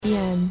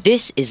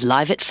This is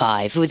Live at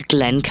 5 with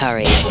Glenn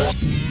Curry. What do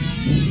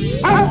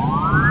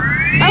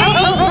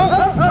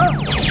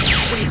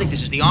you think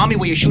this is, the army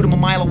where you shoot them a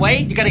mile away?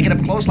 You gotta get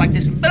up close like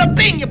this. Bada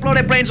bing! You blow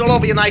their brains all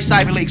over your nice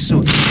Ivy League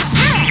suit.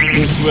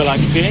 This is where I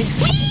fit.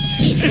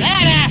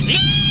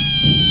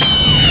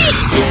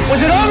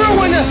 Was it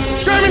over when the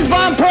Germans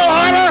bombed Pearl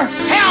Harbor?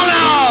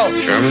 Hell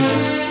no!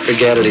 German?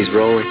 Forget it, he's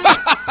rolling.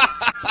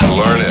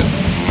 Learn it,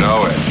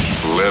 know it,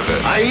 live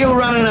it. Are you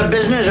running a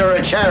business or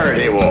a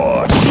charity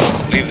war?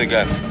 Leave the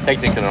gun. Take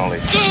the cannoli.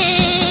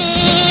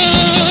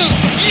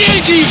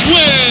 Yankees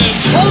win!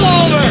 Pull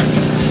over!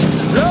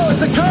 No, it's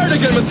a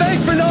cardigan, but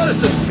thanks for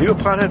noticing. Are you a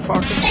pothead,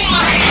 Foster?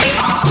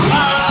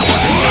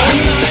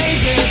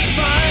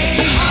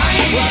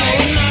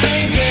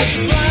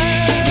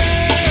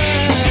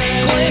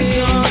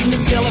 The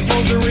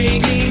telephones are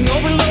ringing,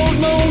 overload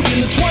mode in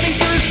the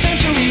 21st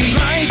century.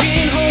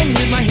 Driving home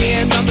with my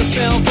hand on the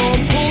cell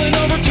phone, pulling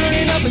over,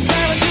 turning up and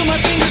down until my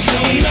fingers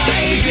go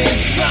live at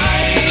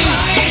 5.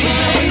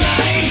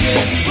 Live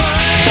at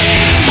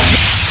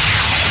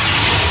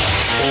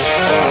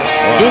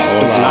 5. This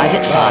is Live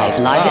at 5,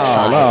 Live at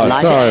 5,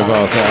 Live sorry at 5.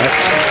 about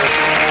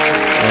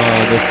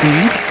that. The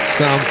feed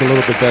sounds a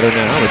little bit better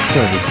now. Let's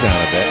turn this down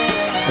a bit. I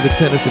have a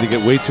tendency to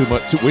get way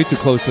too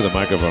close to the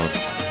microphone.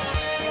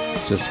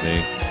 It's just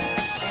me.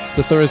 It's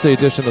a Thursday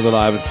edition of the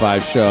Live at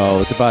 5 show.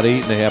 It's about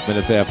 8.5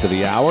 minutes after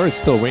the hour. It's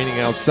still raining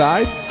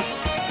outside.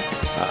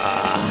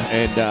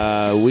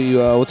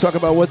 We'll talk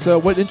about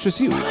what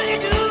interests you.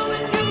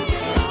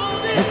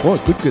 Oh, boy,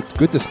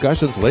 good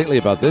discussions lately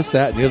about this,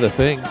 that, and the other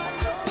thing.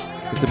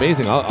 It's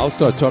amazing. I'll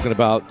start talking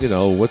about,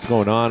 what's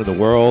going on in the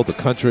world, the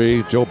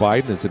country, Joe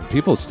Biden, and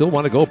people still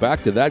want to go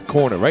back to that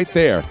corner right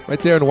there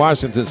in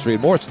Washington Street.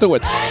 More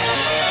Stewarts.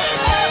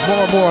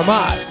 More.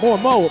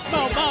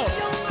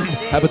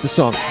 How about the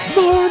song?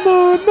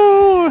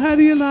 More. How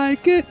do you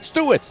like it?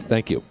 Stewart's.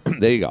 Thank you.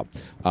 There you go.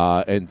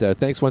 And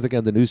thanks once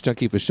again to News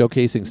Junkie for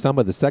showcasing some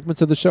of the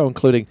segments of the show,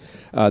 including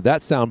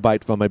that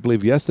soundbite from, I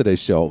believe, yesterday's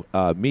show.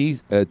 Me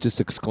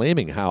just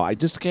exclaiming how I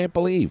just can't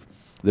believe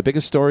the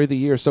biggest story of the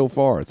year so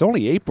far. It's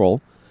only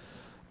April,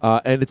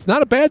 and it's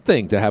not a bad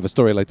thing to have a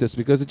story like this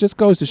because it just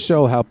goes to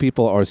show how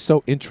people are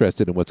so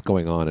interested in what's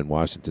going on in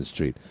Washington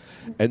Street,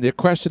 and they're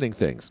questioning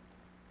things.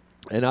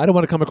 And I don't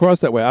want to come across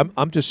that way.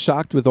 I'm just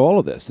shocked with all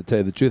of this, to tell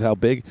you the truth, how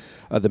big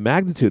the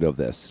magnitude of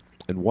this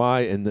and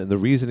why and the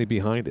reasoning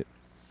behind it.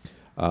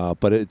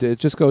 But it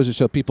just goes to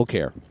show people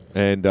care,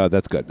 and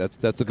that's good. That's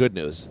the good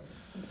news.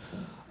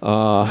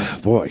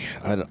 Boy,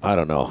 I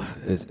don't know.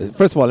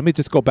 First of all, let me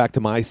just go back to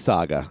my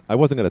saga. I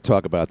wasn't going to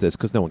talk about this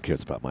because no one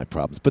cares about my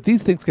problems. But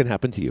these things can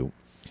happen to you.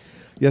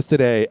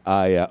 Yesterday,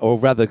 or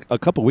rather a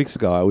couple weeks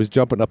ago, I was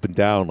jumping up and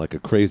down like a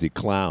crazy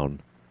clown,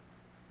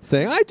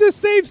 saying, I just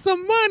saved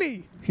some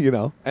money,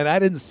 and I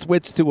didn't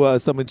switch to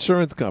some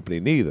insurance company,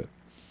 neither.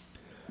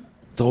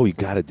 So you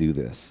got to do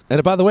this.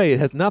 And by the way, it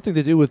has nothing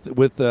to do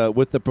with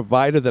the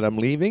provider that I'm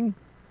leaving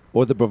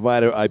or the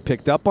provider I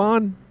picked up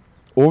on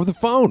or the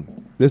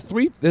phone. There's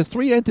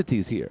three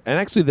entities here. And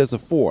actually, there's a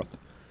fourth.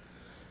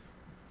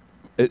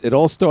 It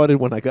all started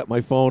when I got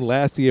my phone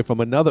last year from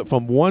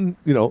one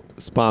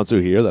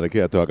sponsor here that I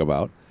can't talk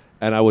about.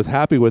 And I was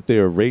happy with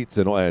their rates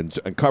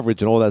and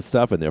coverage and all that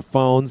stuff and their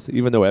phones,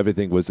 even though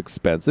everything was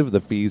expensive.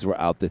 The fees were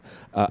out of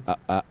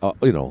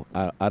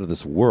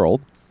this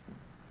world.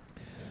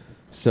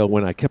 So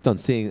when I kept on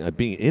seeing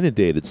being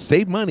inundated,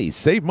 save money, I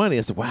said,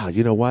 wow,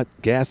 you know what?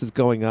 Gas is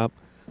going up.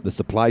 The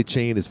supply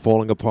chain is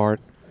falling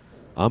apart.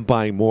 I'm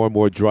buying more and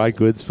more dry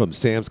goods from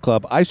Sam's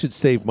Club. I should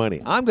save money.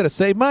 I'm going to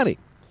save money.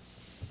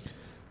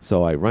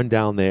 So I run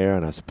down there,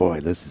 and I said, boy,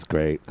 this is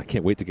great. I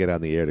can't wait to get on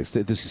the air. This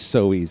is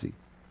so easy.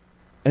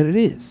 And it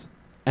is.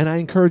 And I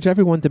encourage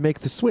everyone to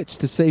make the switch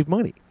to save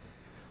money.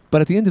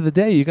 But at the end of the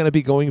day, you're going to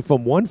be going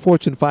from one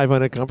Fortune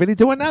 500 company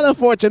to another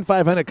Fortune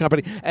 500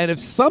 company. And if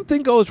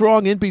something goes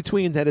wrong in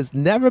between that has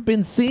never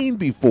been seen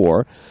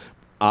before,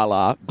 a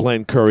la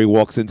Glenn Curry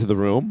walks into the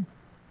room,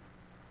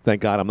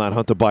 thank God I'm not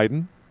Hunter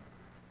Biden,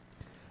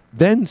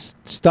 then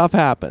stuff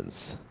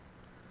happens.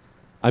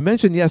 I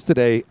mentioned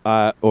yesterday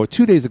or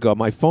 2 days ago,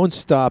 my phone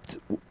stopped.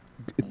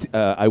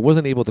 I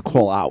wasn't able to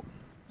call out.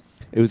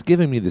 It was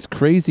giving me this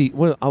crazy,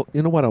 you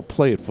know what, I'll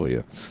play it for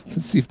you.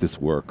 Let's see if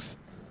this works.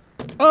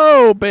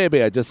 Oh,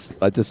 baby, I just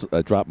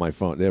dropped my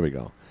phone. There we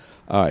go.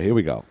 All right, here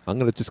we go. I'm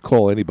going to just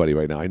call anybody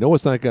right now. I know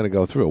it's not going to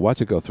go through.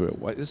 Watch it go through.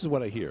 This is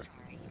what I hear.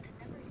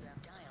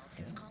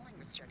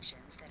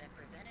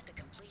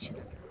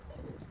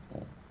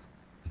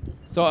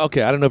 So,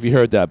 okay, I don't know if you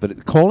heard that,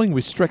 but calling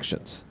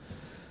restrictions.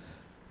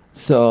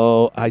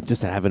 So I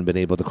just haven't been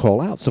able to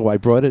call out. So I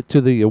brought it to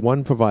the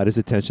one provider's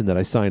attention that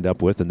I signed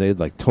up with, and they're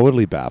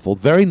totally baffled.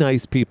 Very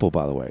nice people,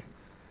 by the way.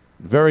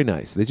 Very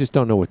nice. They just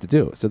don't know what to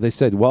do. So they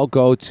said, well,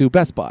 go to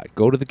Best Buy.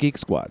 Go to the Geek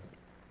Squad.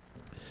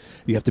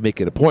 You have to make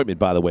an appointment,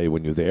 by the way,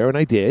 when you're there, and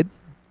I did.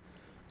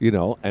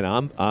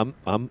 And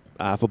I'm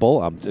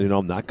affable.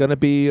 I'm not going to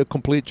be a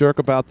complete jerk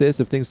about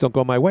this if things don't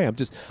go my way.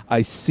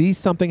 I see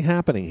something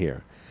happening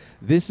here.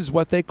 This is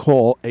what they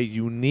call a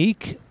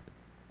unique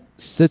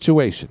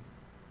situation.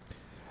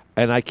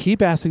 And I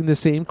keep asking the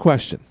same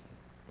question.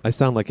 I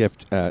sound like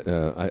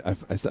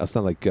I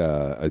sound like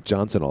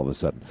Johnson all of a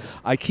sudden.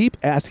 I keep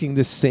asking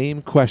the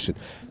same question.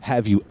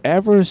 Have you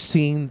ever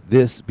seen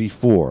this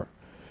before?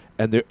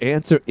 And their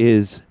answer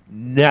is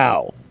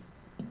no.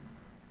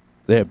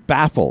 They're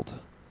baffled.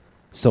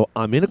 So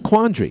I'm in a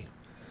quandary.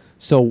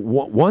 So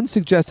one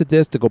suggested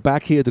this, to go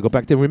back here, to go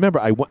back there. Remember,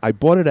 I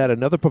bought it at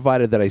another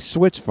provider that I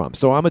switched from.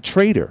 So I'm a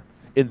traitor.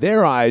 In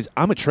their eyes,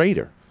 I'm a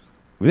traitor.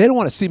 They don't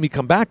want to see me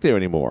come back there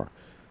anymore.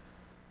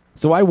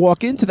 So I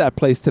walk into that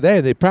place today,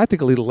 and they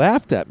practically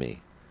laughed at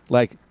me.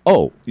 Like,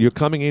 oh, you're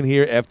coming in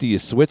here after you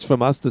switched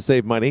from us to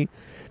save money?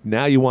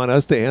 Now you want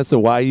us to answer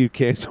why you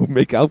can't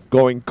make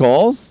outgoing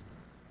calls?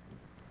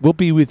 We'll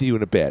be with you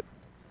in a bit.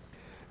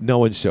 No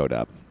one showed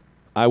up.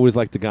 I was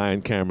like the guy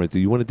on camera. Do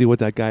you want to deal with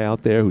that guy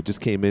out there who just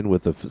came in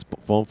with a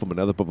phone from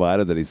another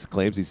provider that he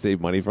claims he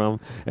saved money from,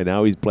 and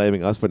now he's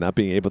blaming us for not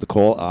being able to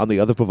call on the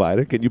other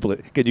provider? Can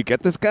you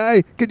get this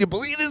guy? Can you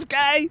believe this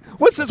guy?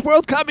 What's this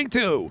world coming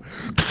to?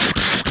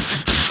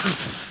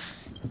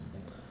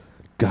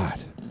 God.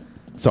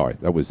 Sorry,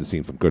 that was the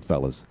scene from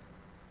Goodfellas.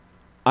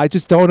 I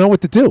just don't know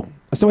what to do.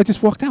 So I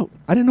just walked out.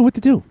 I didn't know what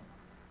to do.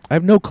 I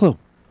have no clue.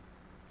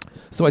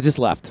 So I just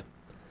left.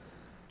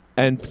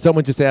 And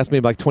someone just asked me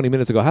like 20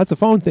 minutes ago, how's the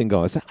phone thing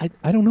going? I said,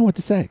 I don't know what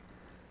to say.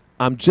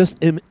 I'm just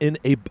in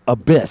a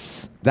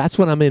abyss. That's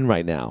what I'm in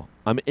right now.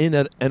 I'm in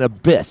an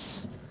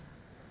abyss.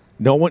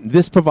 No one,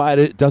 this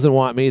provider doesn't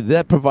want me.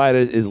 That provider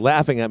is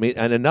laughing at me.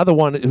 And another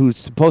one who's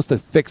supposed to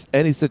fix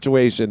any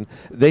situation,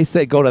 they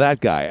say go to that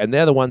guy. And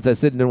they're the ones that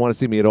sit and didn't want to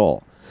see me at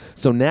all.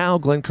 So now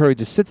Glenn Curry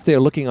just sits there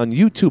looking on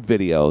YouTube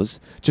videos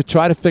to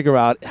try to figure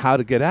out how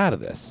to get out of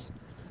this.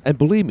 And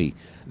believe me,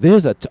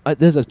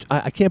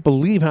 I can't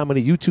believe how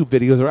many YouTube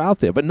videos are out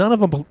there, but none of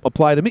them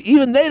apply to me.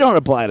 Even they don't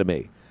apply to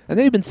me. And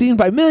they've been seen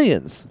by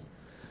millions.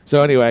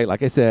 So anyway,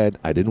 like I said,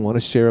 I didn't want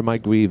to share my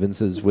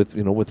grievances with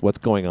what's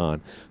going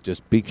on.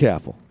 Just be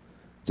careful.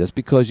 Just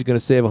because you're going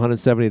to save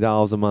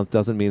 $170 a month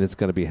doesn't mean it's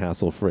going to be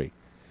hassle-free.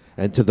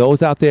 And to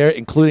those out there,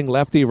 including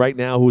Lefty right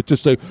now, who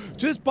just say,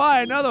 just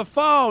buy another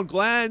phone,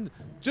 Glenn.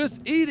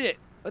 Just eat it.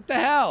 What the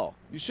hell?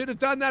 You should have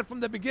done that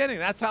from the beginning.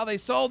 That's how they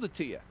sold it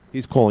to you.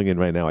 He's calling in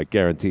right now. I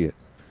guarantee it.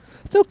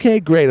 It's okay,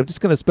 great. I'm just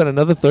going to spend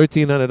another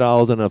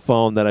 $1,300 on a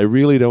phone that I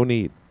really don't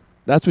need.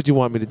 That's what you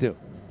want me to do.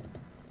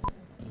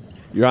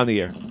 You're on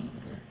the air.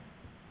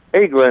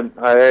 Hey, Glenn.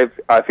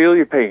 I feel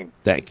your pain.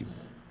 Thank you.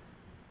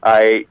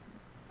 I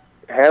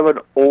have an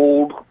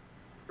old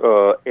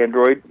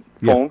Android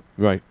phone.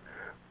 Yeah, right.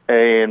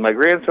 And my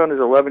grandson is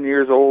 11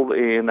 years old,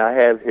 and I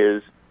have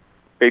his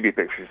baby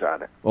pictures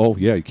on it. Oh,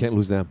 yeah, you can't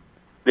lose them.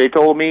 They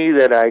told me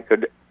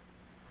that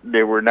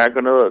they were not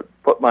going to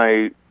put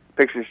my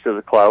pictures to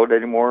the cloud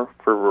anymore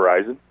for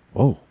Verizon.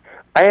 Oh.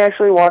 I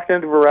actually walked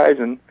into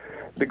Verizon.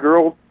 The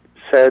girl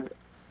said,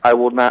 I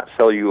will not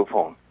sell you a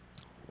phone.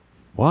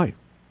 Why?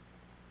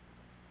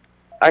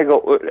 I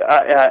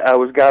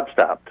was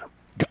gobstopped.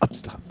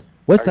 Gobstopped?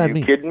 What's that mean? Are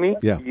you kidding me?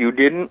 Yeah. You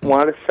didn't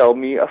want to sell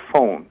me a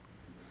phone.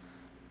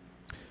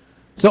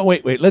 So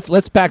wait, let's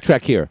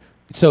backtrack here.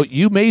 So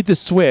you made the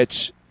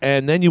switch,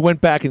 and then you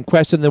went back and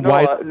questioned them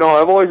why.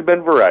 No, I've always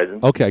been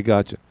Verizon. Okay,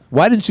 gotcha.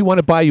 Why didn't you want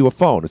to buy you a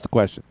phone? Is the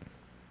question.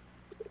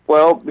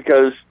 Well,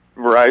 because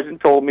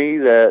Verizon told me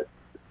that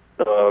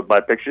my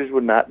pictures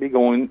would not be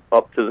going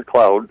up to the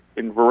cloud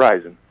in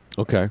Verizon.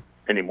 Okay.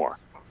 Anymore.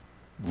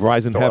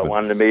 Verizon so heaven. I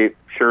wanted to make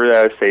sure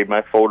that I saved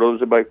my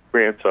photos of my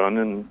grandson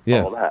and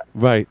all that.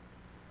 Right.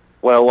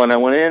 Well, when I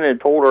went in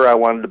and told her I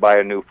wanted to buy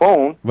a new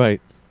phone,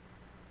 right,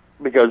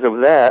 because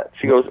of that,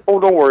 she goes, "Oh,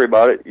 don't worry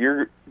about it.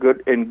 You're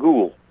good in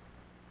Google."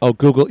 Oh,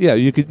 Google. Yeah,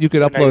 you could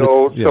upload and I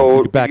go, it. Yeah, so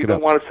you could back you it up.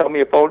 don't want to sell me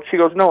a phone? She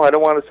goes, "No, I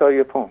don't want to sell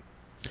you a phone."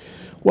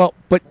 Well,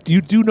 but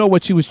you do know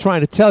what she was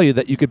trying to tell you,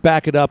 that you could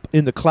back it up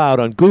in the cloud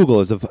on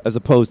Google as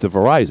opposed to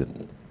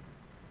Verizon.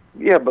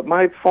 Yeah, but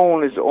my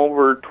phone is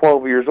over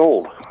 12 years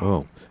old.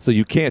 Oh, so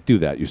you can't do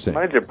that, you're saying?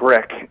 Mine's a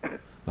brick.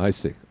 I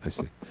see.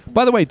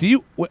 By the way,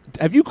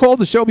 have you called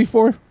the show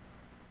before?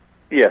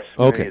 Yes.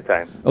 Okay. Many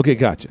times. Okay,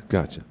 gotcha.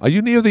 Are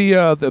you near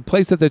the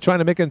place that they're trying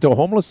to make into a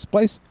homeless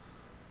place?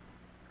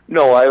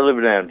 No, I live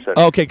in Adamson.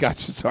 Okay,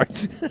 gotcha. Sorry.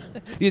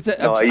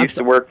 I used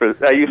to work for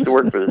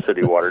the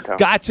city of Watertown.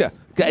 Gotcha.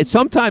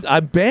 Sometimes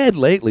I'm bad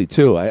lately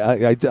too.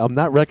 I'm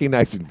not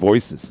recognizing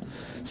voices.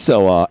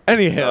 So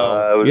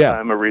anyhow,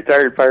 I'm a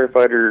retired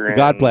firefighter. And,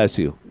 God bless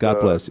you.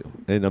 God bless you.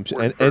 And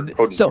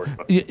so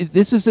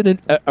this is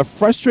a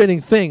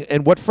frustrating thing.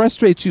 And what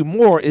frustrates you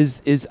more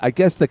is I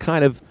guess the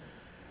kind of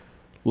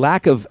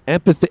lack of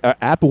empathy, or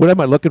what am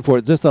I looking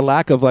for? Just a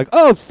lack of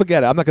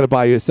forget it. I'm not going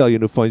to sell you a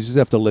new phone. You just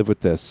have to live with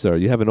this, sir.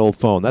 You have an old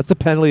phone. That's the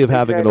penalty of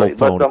having an old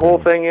phone. But the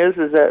whole thing is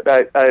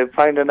that I'm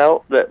finding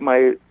out that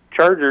my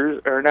chargers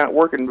are not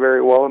working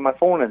very well in my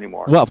phone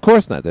anymore. Well, of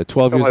course not. They're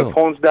 12 years old. My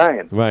phone's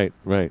dying. Right.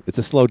 It's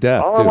a slow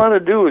death. All I want to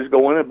do is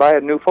go in and buy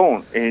a new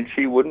phone, and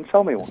she wouldn't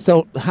sell me one.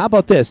 So how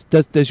about this?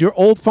 Does your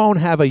old phone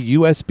have a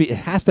USB? It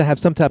has to have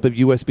some type of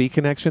USB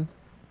connection?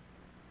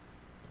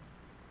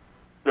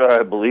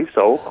 I believe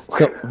so.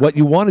 So what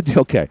you want to do?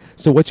 Okay.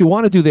 So what you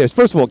want to do there is,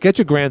 first of all, get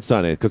your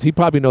grandson in because he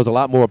probably knows a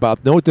lot more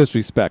about. No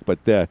disrespect,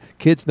 but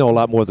kids know a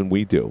lot more than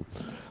we do.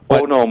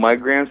 But, oh no, my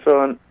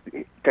grandson.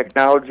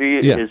 Technology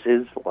is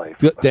his life.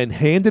 Then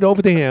hand it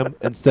over to him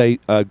and say,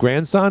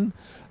 grandson,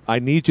 I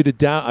need you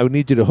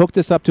to hook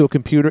this up to a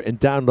computer and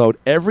download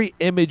every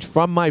image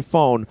from my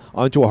phone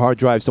onto a hard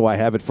drive so I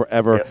have it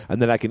forever,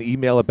 and then I can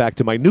email it back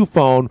to my new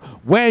phone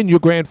when your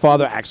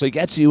grandfather actually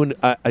gets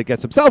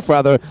himself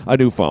a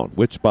new phone.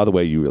 Which, by the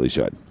way, you really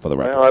should, for the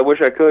record. Well, I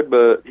wish I could,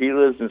 but he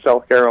lives in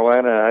South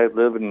Carolina and I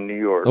live in New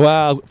York.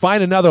 Well,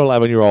 find another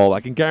 11-year-old. I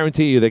can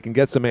guarantee you they can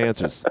get some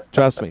answers.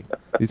 Trust me.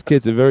 These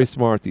kids are very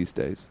smart these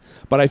days.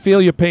 But I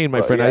feel your pain,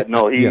 my friend.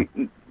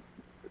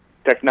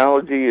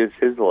 Technology is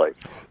his life.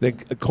 Then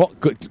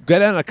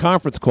get on a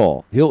conference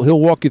call. He'll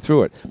walk you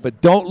through it.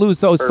 But don't lose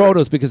those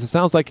photos because it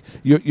sounds like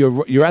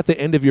you're at the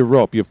end of your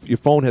rope. Your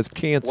phone has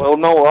cancer. Well,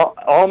 no,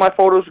 all my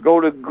photos go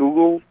to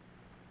Google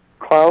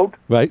Cloud.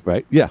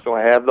 Right, yeah. So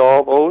I have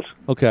all those.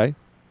 Okay.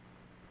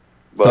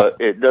 But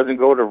it doesn't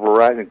go to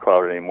Verizon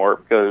Cloud anymore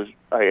because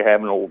I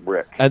have an old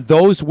brick. And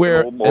those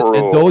where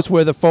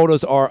the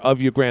photos are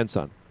of your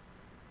grandson.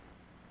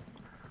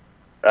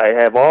 I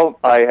have all.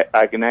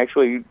 I can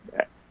actually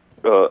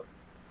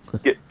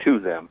get to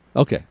them.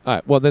 Okay, all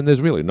right. Well, then there's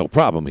really no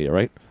problem here,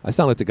 right? I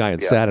sound like the guy on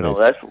Saturdays.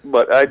 No,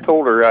 but I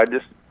told her I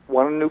just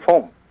want a new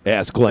phone.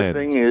 Ask Glenn. The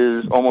thing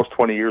is almost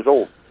 20 years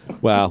old.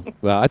 Wow.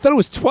 Well, I thought it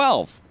was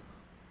 12.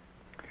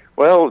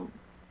 Well,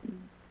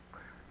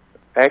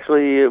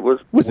 actually, it was.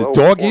 Was it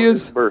dog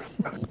years?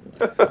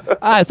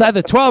 It's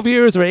either 12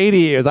 years or 80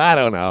 years. I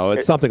don't know.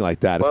 It's something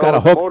like that. It's got a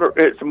hook.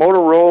 It's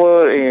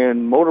Motorola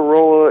and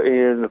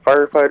the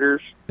firefighters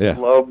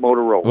love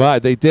Motorola. Right,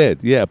 they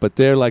did. Yeah, but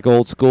they're like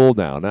old school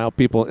now. Now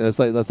people, that's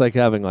like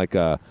having like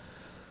a,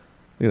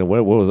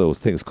 what were those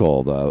things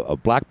called? A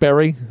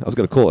blackberry? I was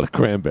going to call it a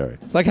cranberry.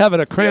 It's like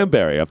having a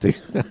cranberry up there.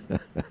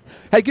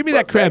 Hey, give me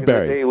that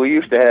cranberry. Back in the day, we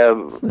used to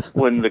have,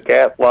 when the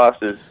cat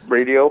lost his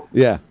radio,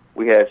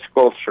 we had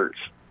skull shirts.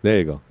 There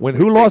you go.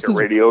 Who lost his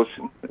radios?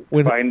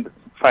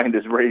 Find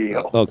his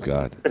radio. Oh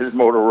God. His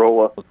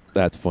Motorola.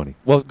 That's funny.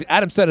 Well,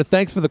 Adam Setter,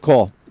 thanks for the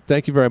call.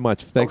 Thank you very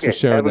much. Thanks for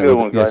sharing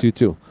that. Yes, you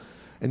too.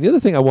 And the other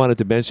thing I wanted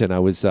to mention,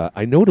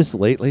 I noticed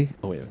lately.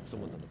 Oh wait,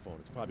 someone's on the phone.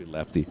 It's probably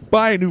Lefty.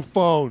 Buy a new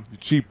phone, you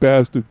cheap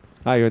bastard.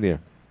 Hi, you're in the air.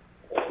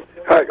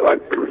 Hi, Glenn.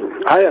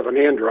 I have an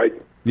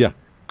Android. Yeah.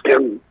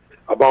 And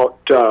about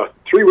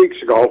 3 weeks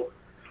ago,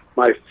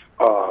 my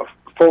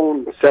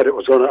phone said it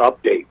was going to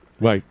update.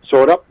 Right.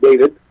 So it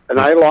updated. And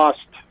I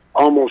lost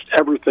almost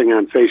everything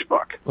on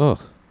Facebook. Oh.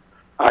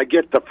 I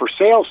get the for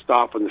sale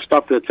stuff and the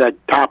stuff that's at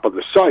top of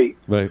the site.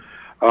 Right.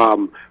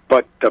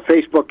 But the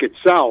Facebook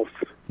itself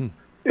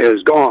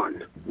is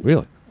gone.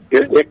 Really?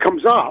 It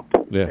comes up.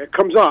 Yeah. It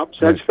comes up,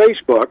 says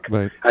Facebook.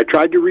 Right. I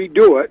tried to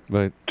redo it.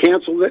 Right.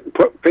 Canceled it and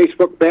put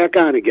Facebook back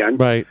on again.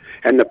 Right.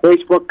 And the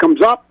Facebook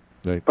comes up.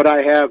 Right. But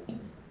I have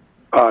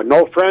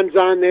no friends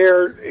on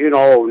there,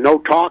 no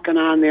talking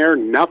on there,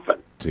 nothing.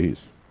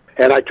 Jeez.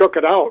 And I took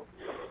it out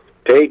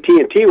to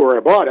AT&T where I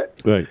bought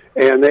it. Right.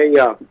 And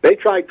they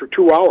tried for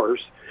 2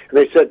 hours, and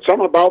they said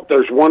something about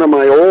there's one of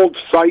my old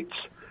sites,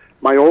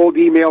 my old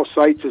email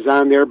sites is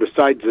on there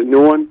besides the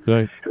new one.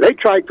 Right. And they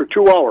tried for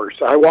 2 hours.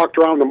 I walked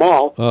around the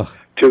mall because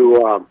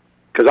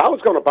I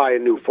was going to buy a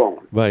new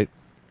phone. Right.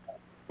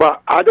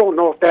 But I don't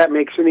know if that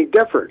makes any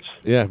difference.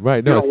 Yeah,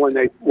 right. No, when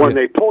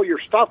they pull your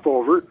stuff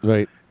over,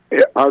 right.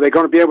 Are they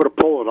going to be able to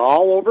pull it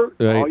all over,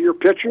 right. all your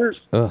pictures?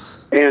 Ugh.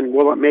 And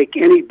will it make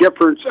any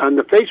difference on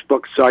the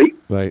Facebook site?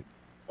 Right.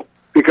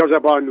 Because I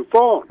bought a new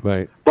phone.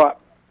 Right. But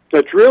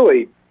it's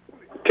really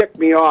ticked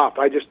me off.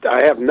 I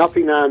have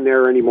nothing on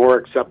there anymore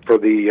except for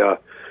the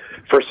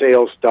for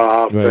sale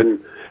stuff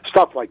and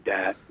stuff like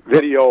that.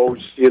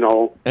 Videos,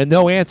 And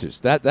no answers.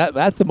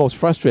 That's the most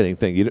frustrating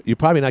thing. You're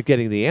probably not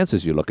getting the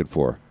answers you're looking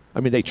for.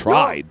 I mean, they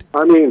tried.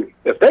 No. I mean,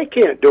 if they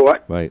can't do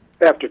it right.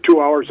 after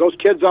 2 hours, those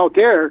kids out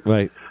there,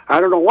 right. I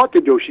don't know what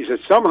to do. She said,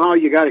 somehow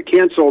you got to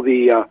cancel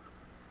the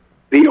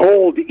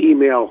old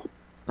email.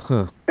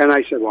 Huh. And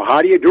I said, well,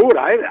 how do you do it?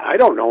 I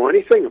don't know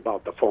anything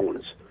about the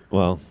phones.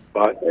 Well.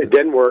 But it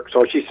didn't work.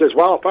 So she says,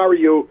 well, if I were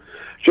you,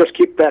 just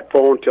keep that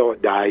phone till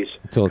it dies.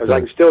 Because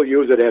I can still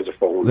use it as a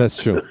phone.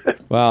 That's true.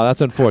 Wow,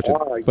 that's unfortunate.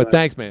 Right, but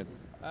thanks, man.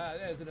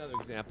 There's another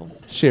example.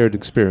 Shared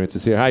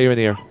experiences here. Hi, you're in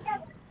the air.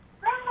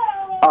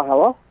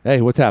 Hello?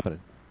 Hey, what's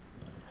happening?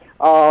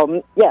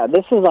 Yeah,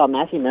 this is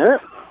Matthew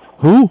Merritt.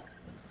 Who?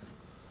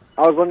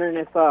 I was wondering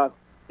if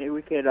maybe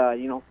we could,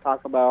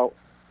 talk about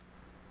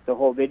the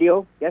whole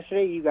video.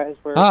 Yesterday, you guys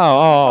were...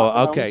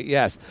 Okay,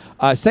 yes.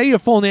 Say your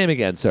full name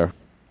again, sir.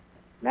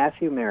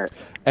 Matthew Merritt.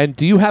 And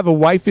do you have a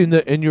wife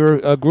in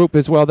your group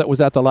as well that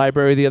was at the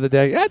library the other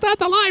day? It's at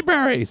the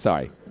library!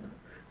 Sorry.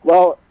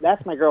 Well,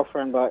 that's my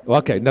girlfriend, but...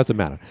 Okay, doesn't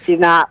matter. She's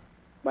not,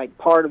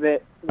 part of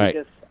it. We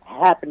just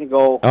happened to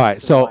go... All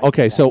right, so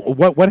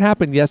what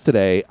happened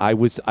yesterday,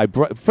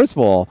 first of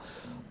all,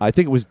 I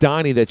think it was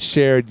Donnie that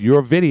shared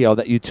your video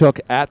that you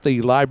took at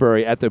the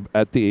library at the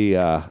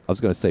I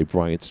was going to say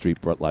Bryant Street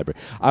Library.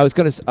 I was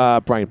going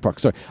to Bryant Park.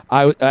 Sorry,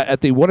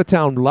 at the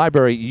Watertown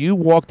Library. You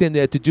walked in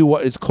there to do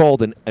what is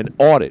called an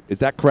audit. Is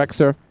that correct,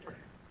 sir?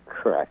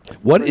 Correct.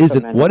 What is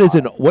an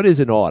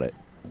audit?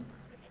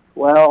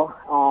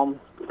 Well,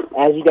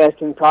 as you guys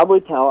can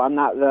probably tell, I'm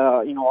not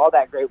all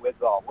that great with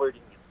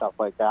wording and stuff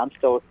like that. I'm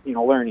still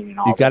learning and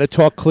all. You got to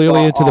talk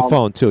clearly into the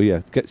phone too.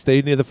 Yeah,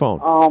 stay near the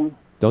phone.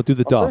 Don't do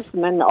the duff. First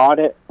Amendment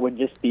audit would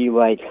just be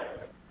like,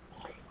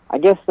 I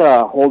guess,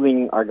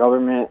 holding our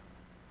government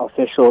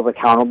officials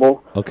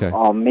accountable. Okay.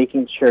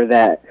 Making sure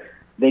that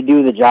they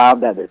do the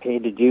job that they're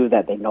paid to do,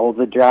 that they know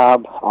the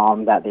job,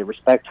 that they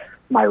respect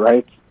my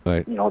rights.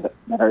 Right.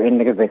 That are in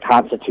the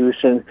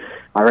Constitution,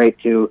 my right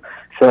to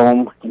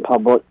film in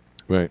public.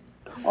 Right.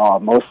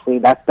 Mostly,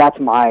 that's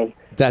my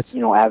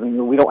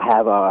avenue. We don't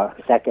have a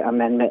Second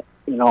Amendment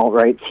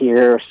rights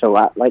here,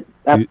 so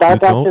that's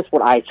just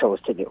what I chose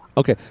to do.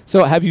 Okay,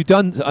 so have you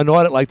done an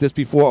audit like this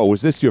before, or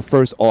was this your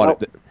first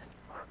audit?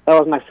 That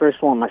was my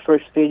first one, my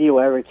first video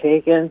ever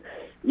taken.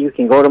 You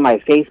can go to my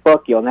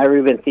Facebook. You'll never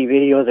even see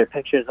videos or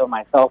pictures of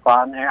myself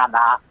on there. I'm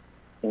not,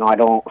 I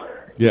don't.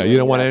 Yeah, you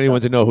don't want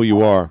anyone to know who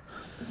you are.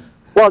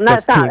 Well,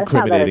 it's not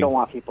that I don't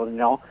want people to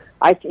know.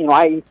 I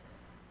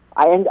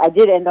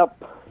did end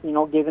up,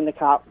 giving the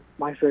cop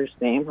my first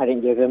name. I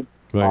didn't give him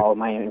all of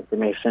my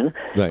information.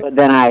 Right. But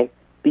then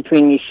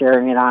between me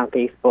sharing it on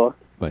Facebook,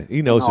 right,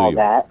 he knows who you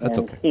are. That's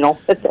okay.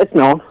 It's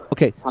known.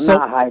 Okay, I'm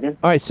not hiding.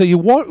 All right, so you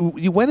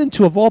went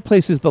into, of all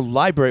places, the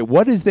library.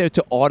 What is there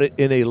to audit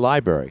in a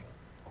library?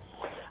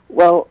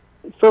 Well,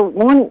 for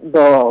one,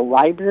 the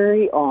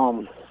library,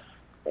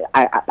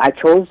 I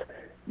chose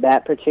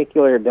that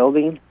particular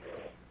building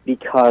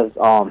because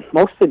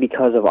mostly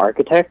because of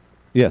architecture.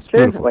 Yes,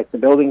 beautiful. Like the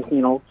building,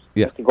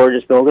 yeah, it's a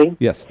gorgeous building.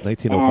 Yes,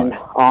 1905.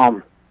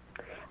 And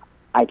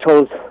I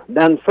chose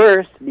them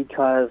first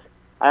because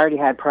I already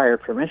had prior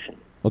permission.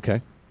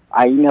 Okay.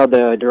 I emailed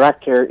the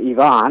director,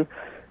 Yvonne,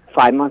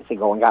 5 months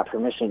ago and got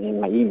permission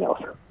in my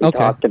emails. We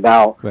talked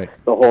about the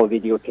whole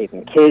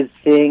videotaping kids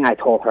thing. I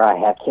told her I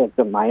have kids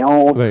of my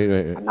own.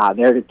 Right. I'm not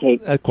there to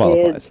take that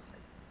qualifies. Kids.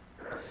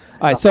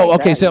 All right, so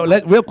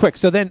real quick.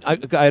 So then I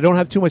don't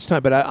have too much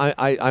time, but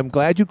I'm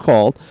glad you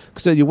called.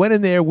 So you went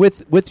in there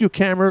with your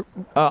camera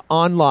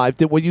on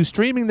live. Were you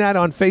streaming that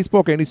on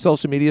Facebook or any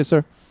social media,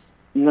 sir?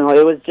 No,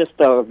 it was just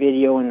a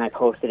video, and I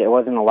posted it. It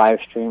wasn't a live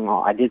stream.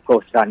 I did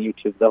post it on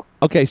YouTube, though.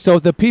 Okay, so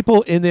the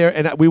people in there,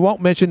 and we won't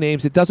mention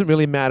names, it doesn't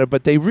really matter,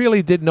 but they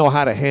really did know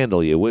how to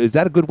handle you. Is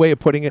that a good way of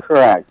putting it?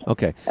 Correct.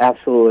 Okay.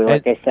 Absolutely.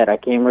 Like I said, I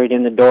came right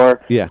in the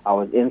door. Yeah. I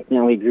was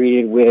instantly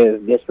greeted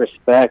with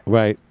disrespect.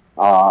 Right.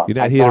 You're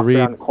not here to read.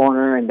 Around the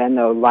corner, and then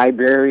the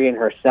librarian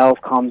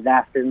herself comes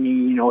after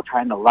me,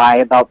 trying to lie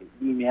about the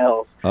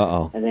emails.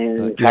 Uh-oh. And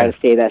then try to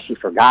say that she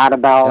forgot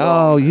about them.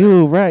 Oh,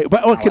 you right.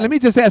 But okay, let me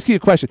just ask you a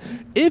question.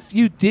 If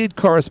you did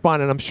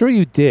correspond, and I'm sure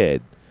you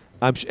did,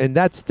 and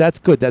that's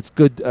good. That's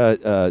good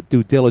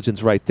due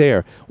diligence right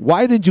there.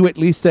 Why didn't you at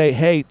least say,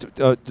 hey,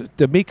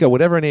 D'Amica,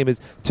 whatever her name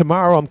is,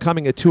 tomorrow I'm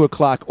coming at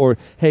 2:00, or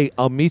hey,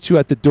 I'll meet you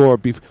at the door.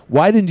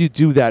 Why didn't you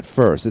do that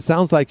first? It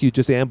sounds like you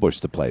just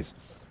ambushed the place.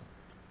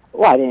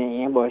 Well, I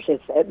didn't ambush.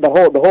 It's the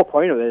whole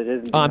point of it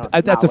is.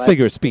 That's a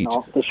figure of speech.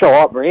 To show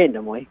up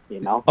randomly,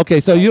 Okay,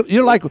 so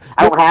you're like.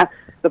 I don't have.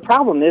 The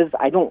problem is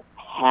I don't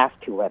have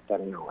to let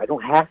them know. I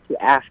don't have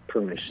to ask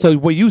permission. So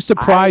were you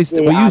surprised?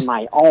 I did on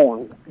my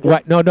own.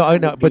 Right. No.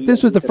 But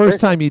this was the first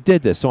time you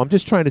did this, so I'm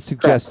just trying to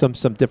suggest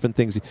some different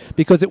things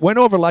because it went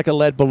over like a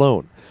lead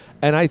balloon,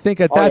 and I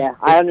think at that. Yeah,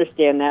 I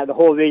understand that the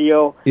whole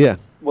video. Yeah.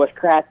 Was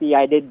crappy.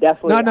 I did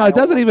definitely. No, it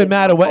doesn't even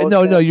matter.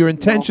 Your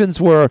intentions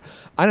were.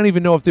 I don't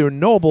even know if they were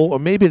noble, or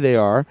maybe they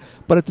are.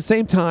 But at the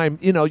same time,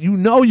 you're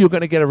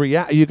going to get a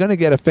react. You're going to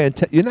get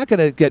a You're not going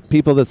to get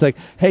people that's like,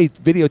 hey,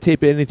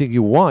 videotape anything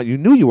you want. You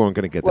knew you weren't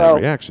going to get that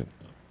reaction.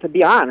 To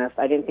be honest,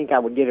 I didn't think I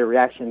would get a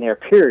reaction there.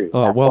 Period.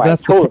 Oh,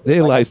 that's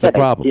there lies the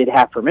problem. I did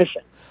have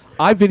permission.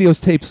 I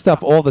videotape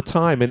stuff all the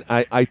time, and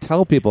I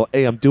tell people,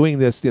 hey, I'm doing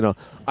this.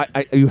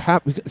 You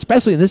have,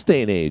 especially in this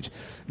day and age,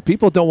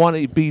 people don't want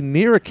to be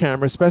near a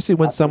camera, especially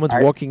when someone's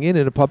walking in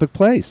a public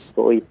place.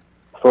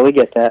 Fully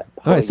get that.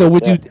 All right, so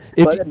would you?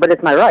 But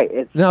it's my right.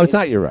 It's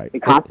not your right.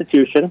 The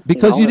Constitution.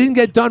 Because you didn't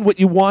get done what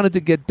you wanted to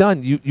get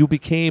done. You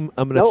became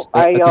a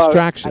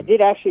distraction. I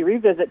did actually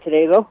revisit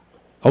today, though.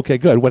 Okay,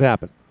 good. What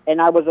happened?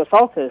 And I was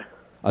assaulted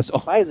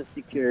by the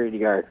security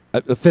guard.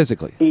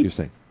 Physically, you're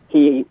saying?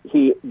 He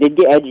did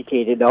get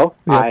educated, though.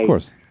 Yeah, of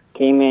course.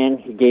 Came in,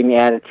 he gave me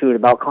attitude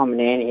about coming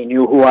in. He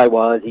knew who I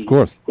was. Of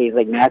course. He's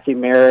like Matthew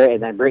Merritt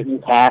and then Brittany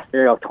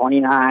Castor of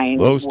 29,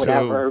 Those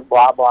whatever, two.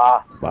 blah,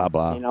 blah. Blah,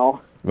 blah.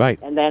 Right.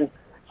 And then,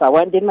 so I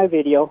went and did my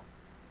video,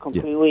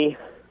 completely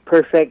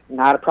perfect,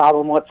 not a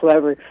problem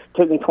whatsoever.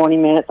 Took me 20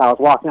 minutes. I was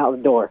walking out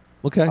the door.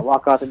 Okay. I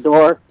walk out the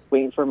door,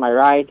 waiting for my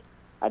ride.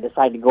 I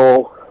decide to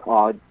go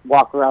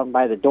walk around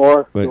by the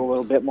door, do a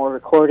little bit more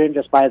recording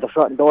just by the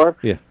front door.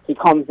 Yeah. He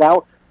comes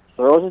out,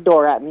 throws the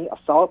door at me,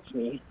 assaults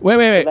me.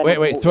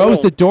 Wait.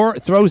 Throws the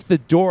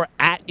door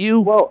at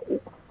you? Well,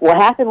 What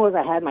happened was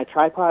I had my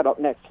tripod up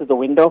next to the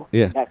window,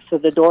 next to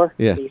the door,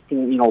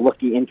 facing,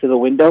 looking into the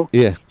window.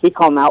 Yeah. He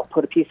come out,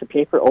 put a piece of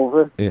paper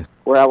over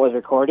where I was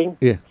recording.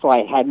 Yeah. So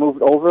I had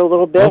moved over a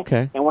little bit.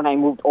 Okay. And when I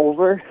moved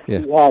over, he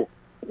had,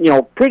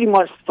 pretty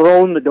much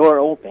thrown the door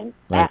open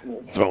at me.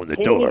 Thrown the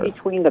Hitting door. me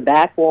between the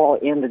back wall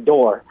and the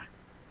door.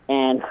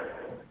 And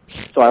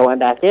so I went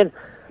back in,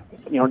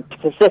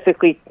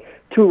 specifically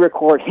to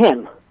record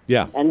him.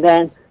 Yeah. And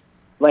then,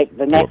 like,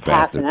 the next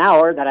half an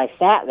hour that I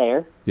sat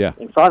there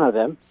in front of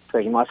him,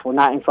 pretty much, well,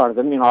 not in front of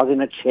him, I was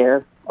in a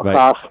chair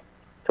across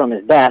from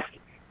his desk,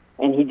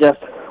 and he just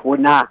would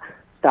not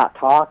stop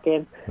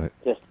talking,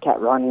 just kept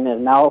running his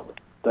mouth.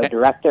 The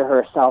director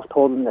herself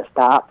told him to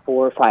stop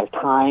 4 or 5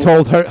 times.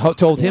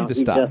 Told him to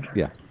stop.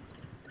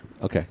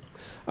 Okay.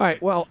 All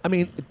right. Well, I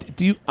mean,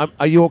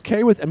 are you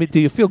okay with? I mean, do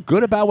you feel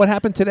good about what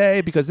happened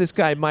today? Because this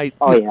guy might.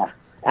 Oh yeah,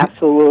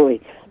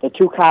 absolutely. The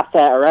 2 cops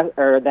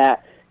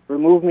that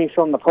removed me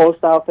from the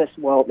post office.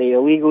 Well, they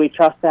illegally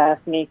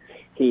trespassed me.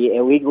 He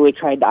illegally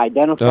tried to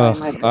identify All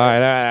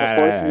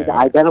right.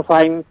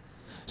 Identify me.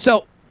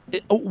 So,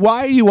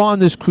 why are you on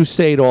this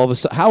crusade all of a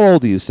sudden? How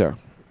old are you, sir?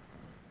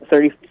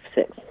 36.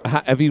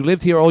 Have you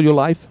lived here all your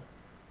life?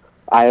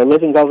 I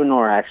live in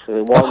Governor,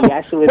 actually. Well, we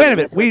actually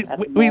live wait a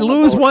minute. We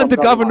lose one to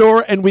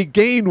Governor and we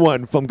gain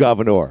one from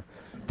Governor.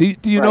 Do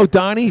you know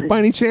Donnie by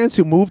any chance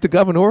who moved to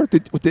Governor?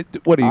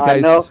 What are you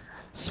guys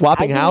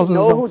swapping houses? I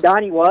didn't know who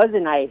Donnie was,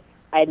 and I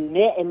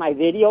admit in my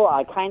video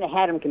I kind of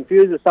had him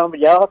confused with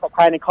somebody else. I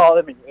kind of called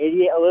him an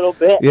idiot a little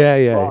bit. Yeah.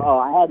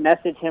 I had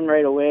messaged him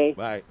right away,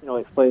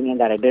 explaining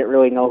that I didn't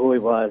really know who he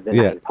was, and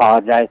I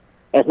apologize.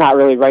 It's not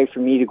really right for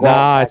me to go.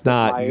 No, it's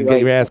not. You get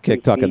your ass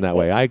kicked talking that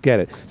way. I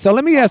get it. So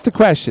let me ask the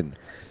question.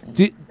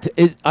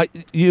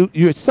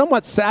 You're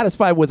somewhat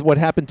satisfied with what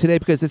happened today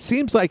because it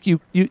seems like you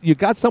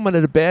got someone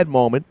at a bad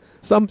moment,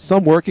 some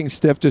working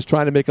stiff just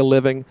trying to make a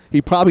living.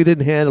 He probably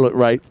didn't handle it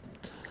right,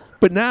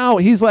 but now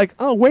he's like,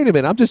 oh wait a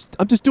minute,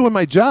 I'm just doing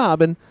my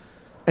job, and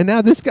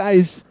now this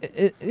guy's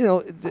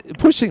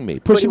pushing me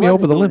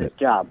over the limit. His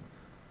job.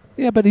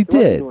 Yeah, but he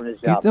did.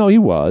 No, he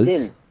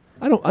was.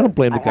 I don't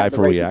blame the guy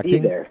for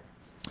reacting.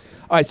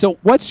 All right, so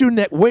what's your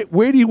next?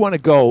 Where do you want to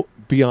go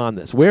beyond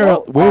this? Where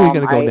are we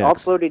going to go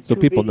next? I uploaded so 2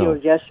 people videos know.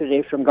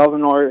 yesterday from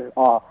Governor.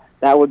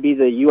 That would be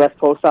the U.S.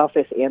 Post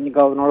Office and the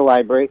Governor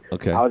Library.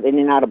 Okay. I was in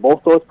and out of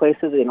both those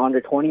places in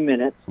under 20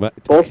 minutes. What?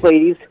 Both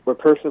ladies were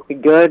perfectly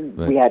good.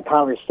 Right. We had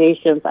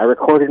conversations. I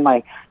recorded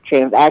my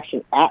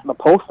transaction at the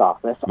post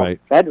office, a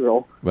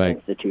federal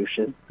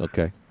institution.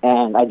 Okay.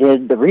 And I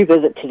did the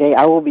revisit today.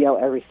 I will be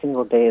out every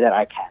single day that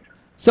I can.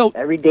 So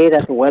every day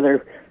that the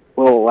weather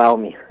will allow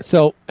me.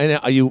 So, and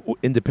are you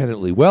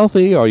independently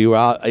wealthy? Are you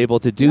able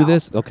to do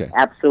this? Okay.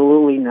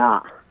 Absolutely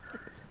not.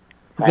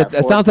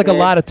 That sounds like a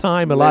lot of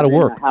time, a lot of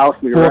work.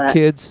 4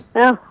 kids.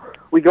 Yeah,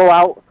 we go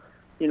out,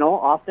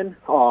 often.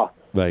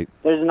 Right.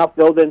 There's enough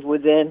buildings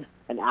within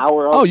an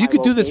hour of you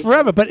could do this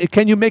forever, but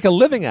can you make a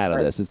living out of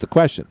this is the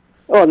question.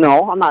 Oh,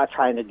 no, I'm not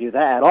trying to do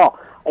that at all.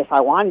 If I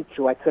wanted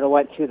to, I could have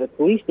went to the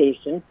police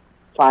station,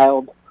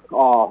 filed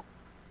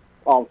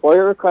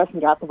FOIA request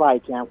and got the body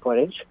cam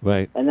footage.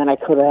 Right. And then I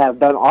could have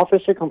done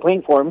officer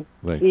complaint form.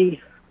 Right.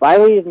 He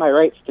violated my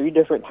rights 3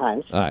 different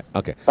times. All right,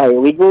 okay. By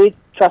illegally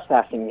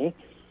trespassing me,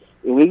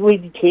 illegally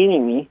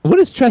detaining me. What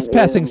is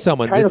trespassing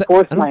someone? I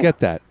don't get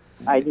that.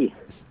 ID.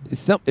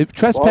 If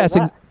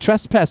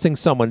trespassing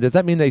someone, does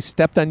that mean they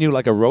stepped on you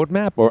like a road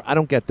map? Or I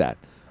don't get that.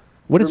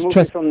 What is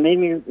trespassing? Made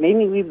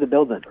me leave the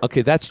building.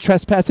 Okay, that's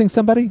trespassing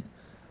somebody?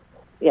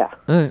 Yeah.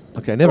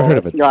 Okay, I never heard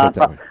of it.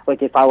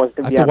 Like if I was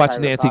to I have to watch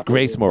Nancy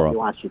Grace more often.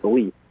 Wants you to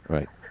leave.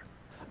 Right.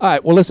 All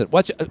right, well, listen,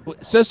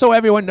 just so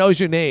everyone knows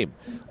your name.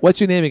 What's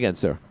your name again,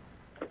 sir?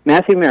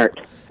 Matthew Merritt.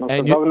 I'm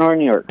from Governor,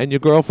 New York. And your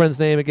girlfriend's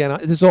name again?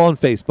 This is all on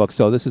Facebook,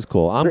 so this is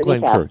cool. I'm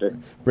Glenn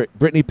Curry.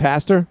 Brittany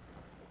Pastor?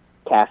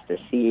 Castor,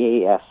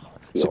 C-A-S.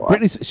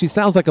 Brittany, she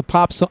sounds like a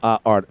pop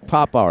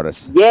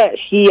artist. Yeah,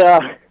 she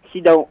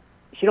don't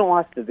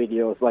watch the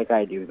videos like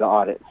I do, the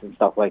audits and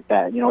stuff like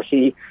that.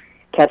 She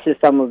catches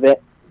some of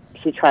it.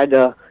 She tried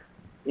to,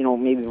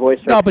 maybe voice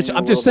her. No, but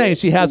I'm just saying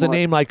she has a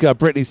name like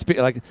Britney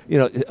Spears.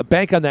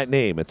 Bank on that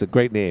name. It's a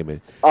great name.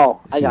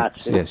 Oh, I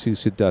got you. Yeah, she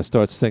should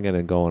start singing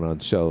and going on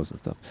shows and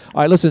stuff.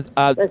 All right, listen.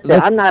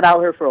 I'm not out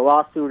here for a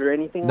lawsuit or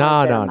anything. No.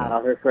 I'm not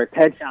out here for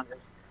attention.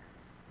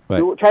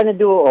 I'm trying to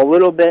do a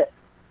little bit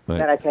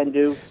that I can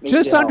do.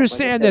 Just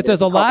understand that there's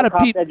a lot of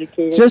people.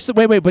 Just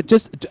but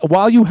just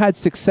while you had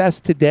success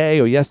today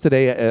or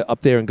yesterday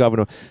up there in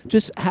Governor,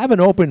 just have an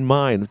open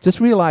mind. Just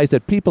realize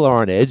that people are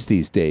on edge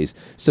these days,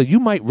 so you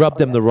might rub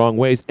them the wrong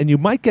ways, and you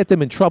might get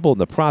them in trouble in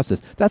the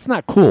process. That's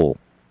not cool.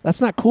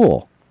 That's not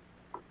cool.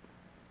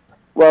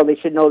 Well, they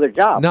should know their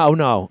job.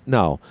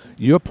 No.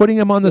 You're putting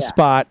them on the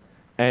spot.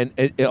 And,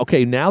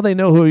 okay, now they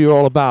know who you're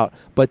all about.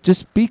 But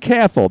just be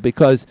careful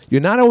because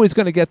you're not always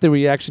going to get the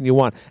reaction you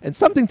want. And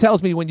something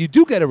tells me when you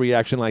do get a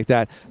reaction like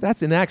that,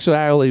 that's in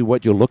actuality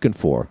what you're looking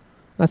for.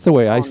 That's the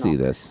way I see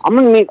this. I'm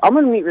going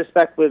to meet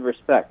respect with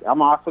respect.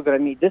 I'm also going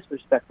to meet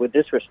disrespect with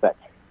disrespect.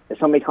 if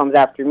somebody comes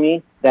after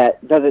me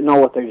that doesn't know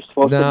what they're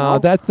supposed to know. No,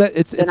 that's that.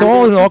 It's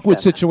all an awkward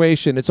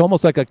situation. It's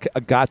almost like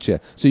a gotcha.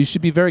 So you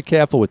should be very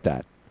careful with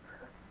that.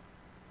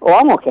 Oh,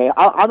 I'm okay.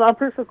 I'm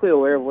perfectly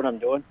aware of what I'm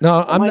doing.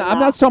 No, I'm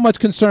not so much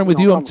concerned with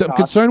you. I'm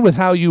concerned with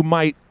how you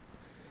might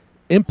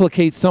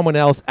implicate someone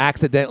else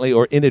accidentally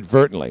or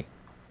inadvertently.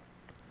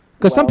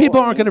 Because some people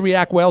aren't going to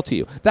react well to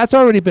you. That's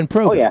already been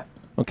proven. Oh, yeah.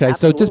 Okay,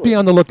 Absolutely. so just be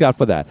on the lookout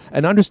for that.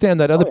 And understand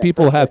that other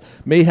people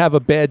may have a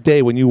bad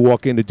day when you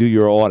walk in to do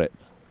your audit.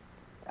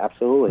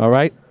 Absolutely. All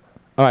right?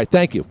 All right,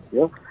 thank you.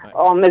 Yep.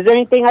 Is there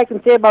anything I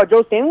can say about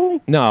Joe Stanley?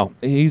 No,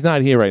 he's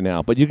not here right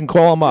now, but you can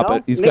call him up.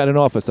 No? He's got an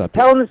office up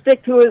here. Tell him to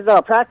stick to his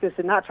practice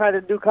and not try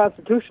to do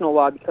constitutional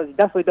law because he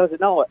definitely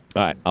doesn't know it.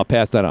 All right, I'll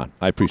pass that on.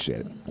 I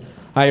appreciate it.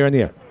 Hi, you're in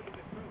the air.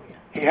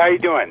 Hey, how you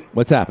doing?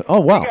 What's happened?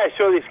 Oh, wow. You guys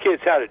show these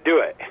kids how to do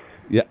it.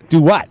 Yeah,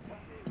 do what?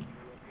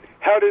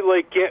 How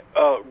to get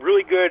a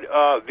really good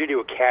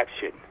video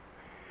caption.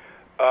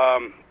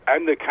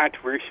 I'm the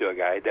controversial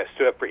guy that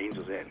stood up for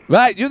Angels Inn.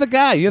 Right, you're the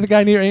guy. You're the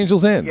guy near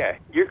Angels Inn. Yeah,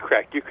 you're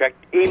correct. You're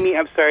correct. Amy,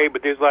 I'm sorry,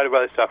 but there's a lot of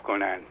other stuff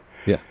going on.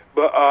 Yeah.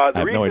 But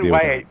the reason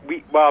why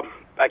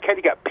I kind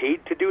of got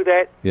paid to do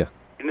that. Yeah.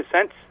 In a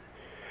sense,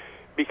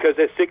 because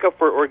I stick up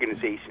for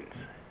organizations,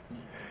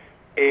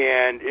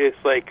 and it's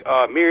like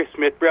Mayor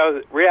Smith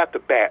right off the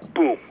bat,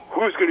 boom,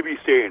 who's going to be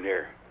staying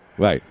there?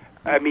 Right.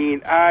 I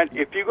mean,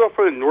 if you go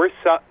for the north,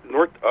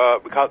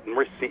 we call it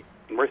North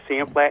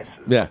Sandflats.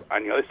 Yeah.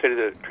 On the other side of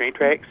the train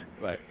tracks.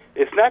 Right.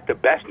 It's not the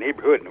best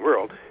neighborhood in the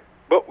world,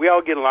 but we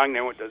all get along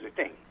there and does their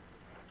thing.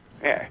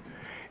 Yeah.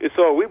 And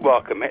so we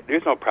welcome it.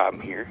 There's no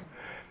problem here.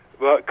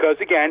 Well, because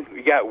again,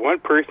 we got one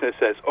person that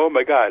says, "Oh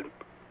my God,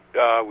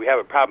 we have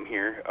a problem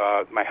here.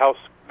 My house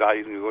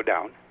value is going to go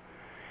down."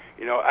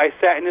 You know, I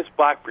sat in this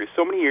block for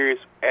so many years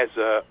as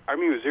a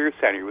Army Reserve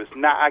Center. It was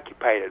not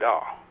occupied at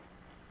all.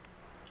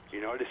 You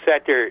know, it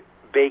sat there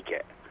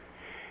vacant.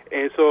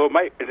 And so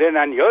then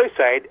on the other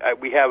side,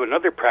 we have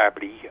another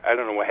property. I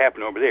don't know what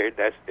happened over there.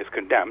 It's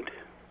condemned.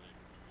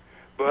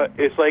 But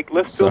it's like,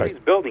 let's build these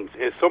buildings.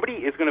 If somebody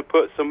is going to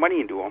put some money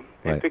into them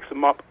and fix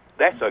them up,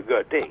 that's a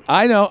good thing.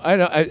 I know.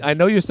 I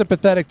know you're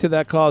sympathetic to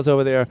that cause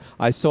over there.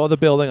 I saw the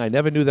building. I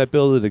never knew that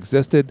building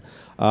existed.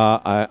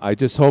 I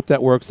just hope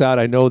that works out.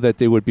 I know that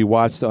they would be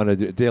watched on a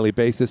daily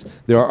basis.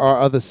 There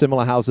are other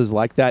similar houses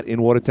like that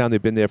in Watertown.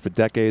 They've been there for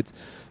decades.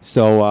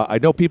 So I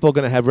know people are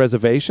going to have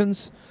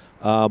reservations.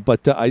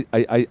 But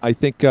I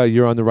think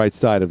you're on the right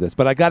side of this.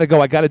 But I got to go.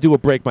 I got to do a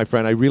break, my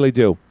friend. I really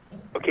do.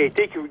 Okay,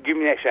 thank you for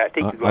giving me that shot.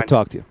 Thank you, Glenn. I'll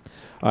talk to you.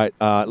 All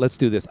right, let's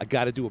do this. I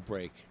got to do a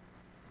break.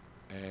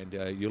 And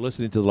you're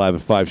listening to the Live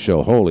at 5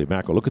 show. Holy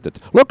mackerel. Look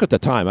at the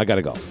time. I got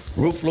to go.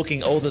 Roof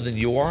looking older than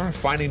you are?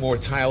 Finding more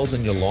tiles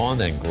in your lawn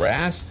than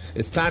grass?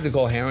 It's time to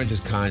call Herringer's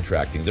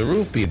Contracting, the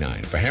Roof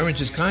B9 for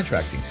Herringer's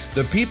Contracting,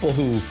 the people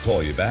who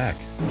call you back.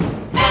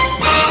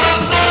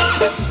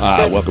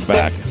 Welcome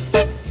back.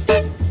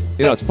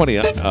 You know, it's funny.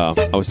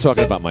 I was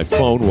talking about my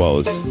phone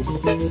woes.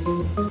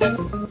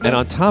 And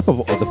on top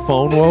of the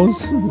phone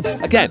woes,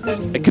 again,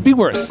 it could be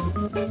worse.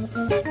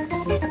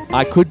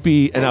 I could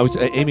be, and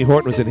Amy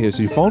Horton was in here,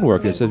 so your phone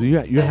worker. I said,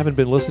 you haven't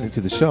been listening to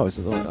the show. I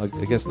said, oh,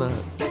 I guess not.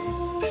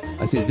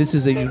 I said, this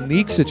is a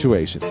unique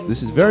situation.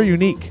 This is very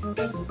unique.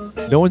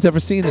 No one's ever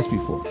seen this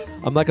before.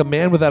 I'm like a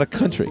man without a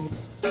country.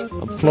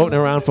 I'm floating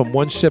around from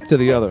one ship to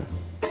the other.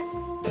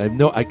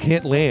 I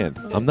can't land.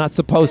 I'm not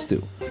supposed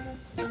to.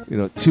 You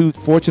know, 2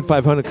 Fortune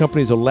 500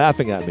 companies are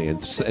laughing at me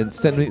and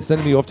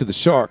sending me off to the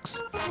sharks.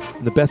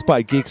 And the Best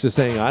Buy geeks are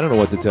saying, I don't know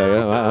what to tell you.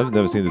 I've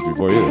never seen this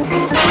before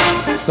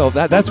either. So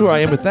that's where I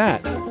am with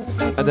that.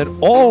 And then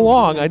all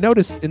along, I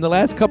noticed in the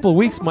last couple of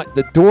weeks,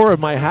 the door of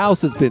my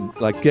house has been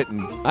like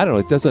getting, I don't know,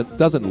 it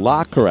doesn't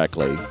lock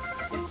correctly.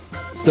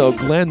 So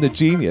Glenn, the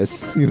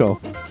genius, you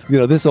know,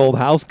 this old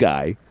house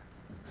guy,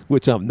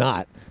 which I'm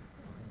not.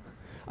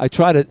 I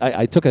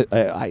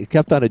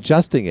kept on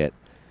adjusting it.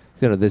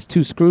 You know, there's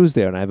 2 screws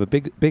there, and I have a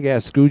big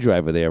ass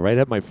screwdriver there right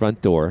at my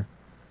front door,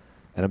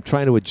 and I'm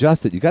trying to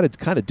adjust it. You got to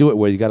kind of do it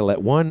where you got to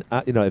let one.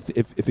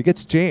 If it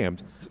gets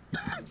jammed,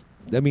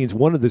 that means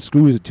one of the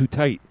screws are too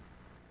tight.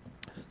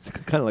 It's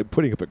kind of like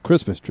putting up a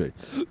Christmas tree.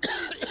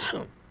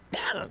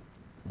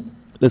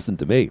 Listen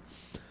to me.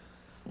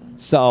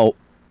 So,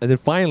 and then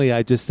finally,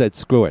 I just said,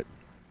 screw it.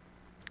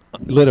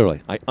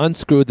 Literally, I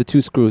unscrewed the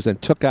 2 screws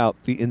and took out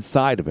the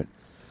inside of it.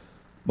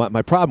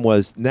 My problem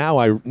was now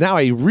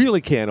I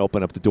really can't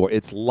open up the door.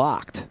 It's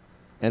locked,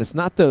 and it's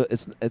not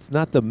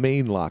the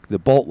main lock, the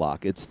bolt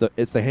lock. It's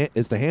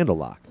the handle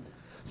lock.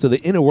 So the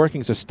inner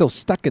workings are still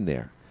stuck in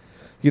there.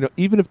 You know,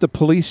 even if the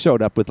police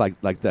showed up with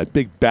like that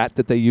big bat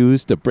that they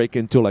use to break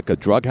into like a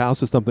drug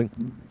house or something,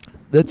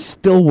 that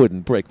still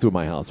wouldn't break through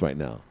my house right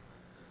now.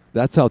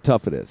 That's how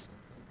tough it is.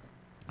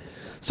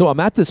 So I'm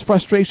at this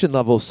frustration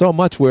level so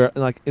much where,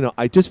 like, you know,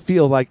 I just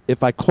feel like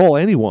if I call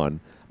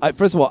anyone.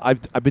 First of all,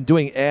 I've been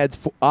doing ads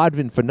for ad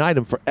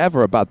infinitum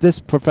forever about this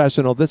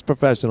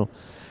professional.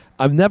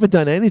 I've never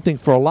done anything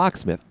for a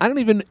locksmith. I don't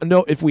even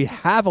know if we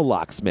have a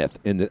locksmith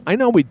in the. I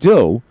know we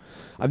do.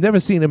 I've never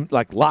seen him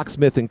like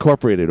Locksmith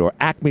Incorporated or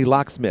Acme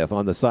Locksmith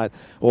on the side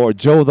or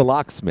Joe the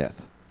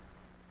Locksmith.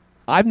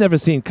 I've never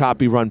seen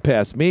copy run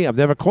past me. I've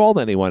never called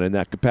anyone in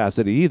that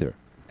capacity either,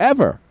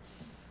 ever.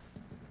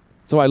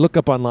 So I look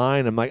up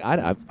online. I'm like,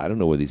 I don't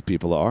know where these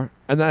people are.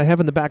 And I have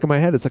in the back of my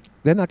head, it's like,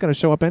 they're not going to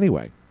show up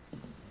anyway.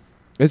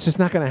 It's just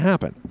not going to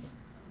happen.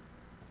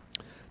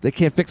 They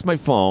can't fix my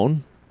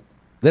phone.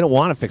 They don't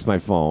want to fix my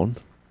phone.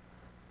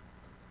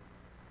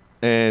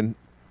 And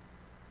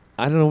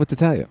I don't know what to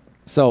tell you.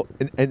 So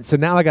and so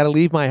now I got to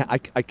leave I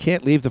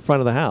can't leave the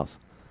front of the house.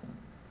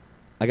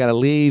 I got to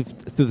leave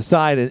through the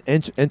side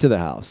and enter the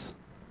house.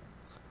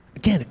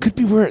 Again, it could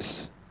be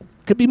worse.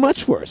 It could be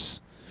much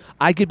worse.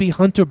 I could be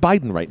Hunter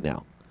Biden right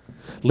now,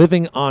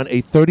 living on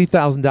a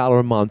 $30,000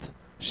 a month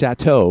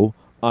chateau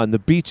on the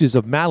beaches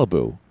of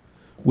Malibu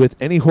with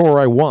any horror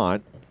I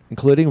want,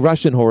 including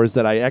Russian horrors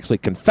that I actually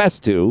confess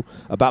to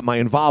about my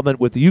involvement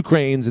with the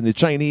Ukrainians and the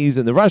Chinese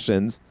and the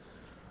Russians.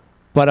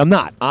 But I'm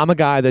not. I'm a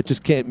guy that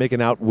just can't make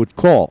an outward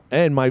call.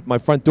 And my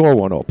front door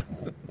won't open.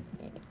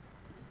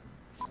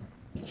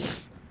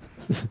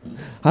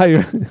 Hi,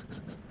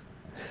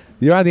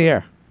 you're on the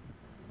air.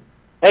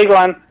 Hey,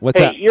 Glenn. What's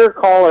hey, up? Your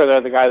caller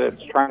there, the guy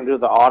that's trying to do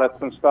the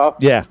audits and stuff.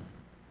 Yeah.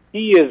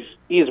 He's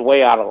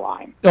way out of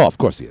line. Oh, of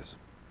course he is.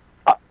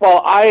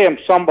 Well, I am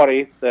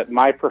somebody that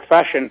my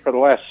profession for the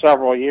last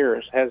several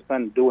years has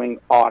been doing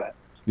audits.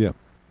 Yeah.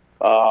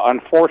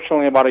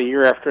 Unfortunately, about a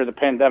year after the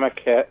pandemic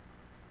hit,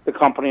 the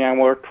company I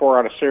worked for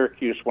out of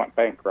Syracuse went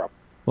bankrupt.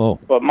 Oh.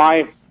 But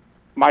my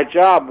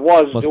job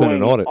was Must've been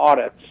doing an audit.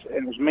 audits.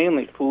 It was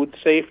mainly food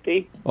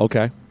safety.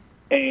 Okay.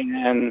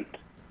 And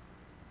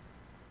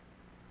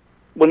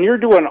when you're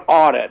doing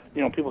audit,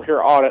 people hear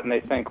audit and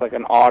they think like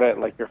an audit,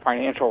 like your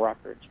financial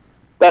records.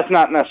 That's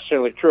not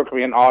necessarily true. It could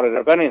be an audit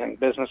of anything,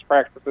 business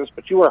practices,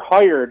 but you are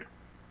hired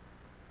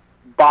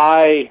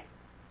by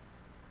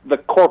the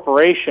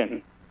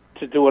corporation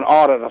to do an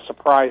audit, a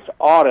surprise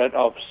audit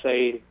of,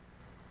 say,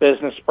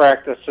 business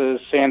practices,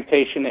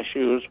 sanitation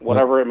issues,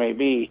 whatever it may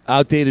be.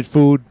 Outdated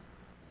food.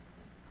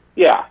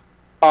 Yeah.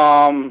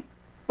 But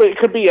it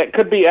could be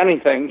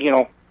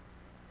anything,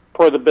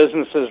 per the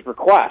business's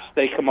request.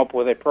 They come up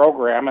with a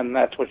program, and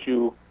that's what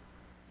you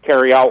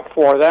carry out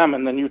for them,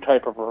 and then you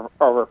type a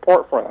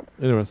report for them.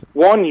 Interesting.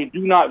 1, you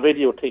do not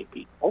videotape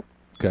people.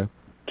 Okay.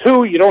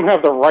 2, you don't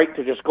have the right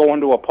to just go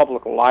into a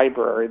public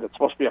library that's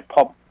supposed to be a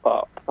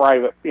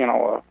private,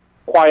 a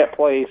quiet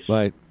place.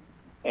 Right.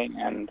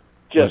 And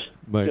just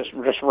Right.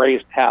 just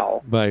raised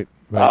hell. Right.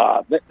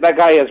 Right. That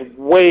guy is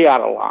way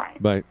out of line.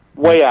 Right.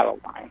 Way out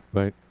of line.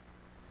 Right.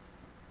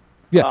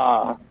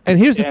 Yeah. And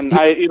here's the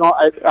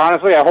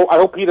honestly, I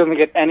hope he doesn't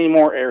get any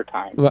more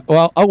airtime.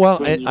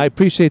 Well, and I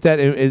appreciate that.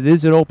 It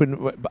is an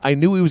open. I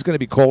knew he was going to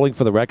be calling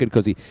for the record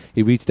because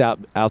he reached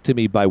out to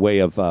me by way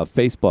of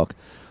Facebook.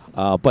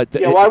 But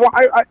I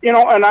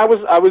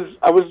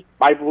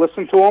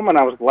listened to him and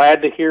I was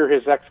glad to hear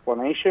his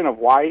explanation of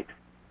why.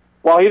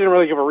 Well, he didn't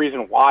really give a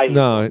reason why.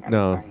 No,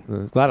 a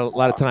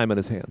lot of time on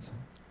his hands,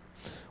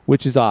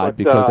 which is odd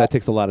because that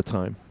takes a lot of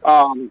time.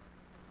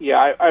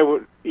 Yeah, I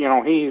would.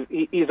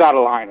 He's out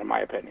of line in my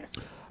opinion.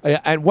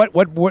 And what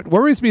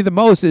worries me the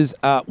most is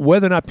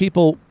whether or not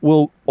people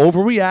will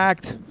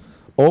overreact,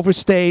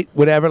 overstate,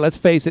 whatever. Let's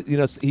face it.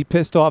 He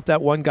pissed off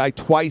that one guy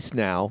twice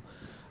now,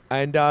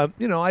 and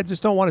I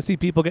just don't want to see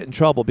people get in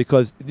trouble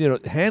because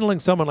handling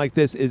someone like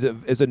this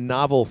is a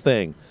novel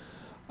thing.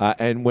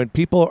 And when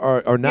people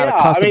are not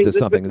accustomed to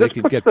something, they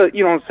can get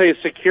say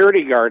a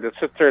security guard that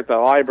sits there at the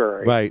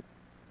library, right?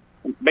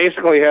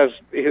 Basically, has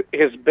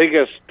his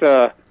biggest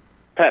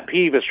pet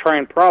peeve is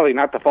trying probably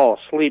not to fall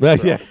asleep.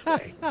 Yeah.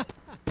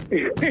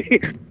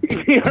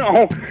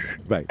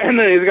 Right. And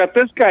then he's got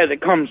this guy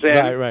that comes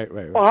in. Right.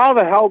 Well, how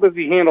the hell does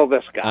he handle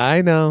this guy?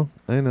 I know.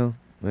 And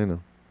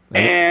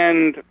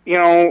it's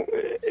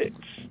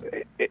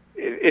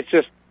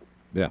just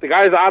the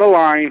guy's out of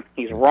line.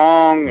 He's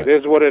wrong. Right. It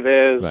is what it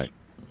is. Right.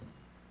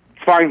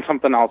 Find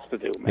something else to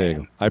do, man. There you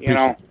go. I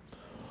appreciate it.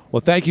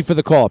 Well, thank you for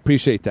the call.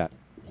 Appreciate that.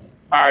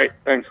 All right.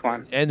 Thanks,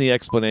 Glenn. And the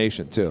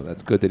explanation, too.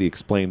 That's good that he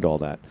explained all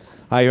that.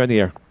 Hi, you're on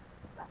the air.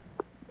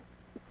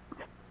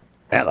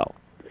 Hello.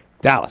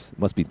 Dallas.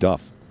 Must be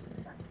Duff.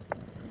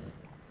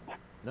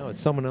 No, it's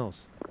someone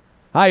else.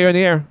 Hi, you're in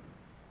the air.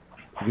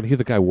 You can hear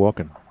the guy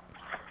walking.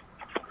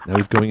 Now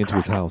he's going into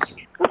his house.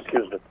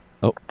 Excuse me.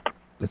 Oh,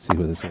 let's see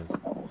who this is.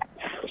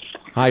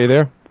 Hi, you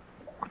there?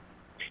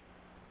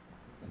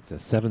 It's a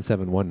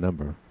 771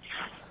 number.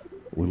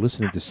 We're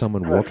listening to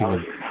someone walking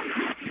in.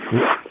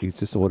 Ooh, he's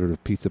just ordered a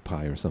pizza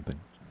pie or something.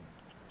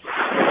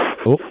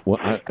 Oh, well,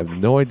 I have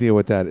no idea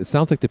what that is. It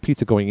sounds like the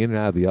pizza going in and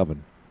out of the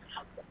oven.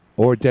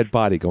 Or a dead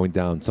body going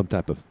down some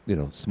type of,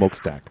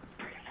 smokestack.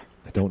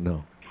 I don't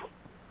know.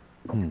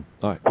 All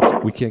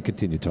right. We can't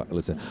continue talking.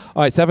 Listen.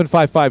 All right,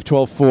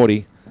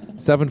 755-1240.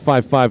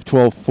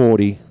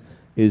 755-1240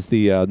 is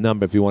the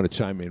number if you want to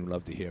chime in. We'd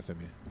love to hear from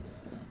you.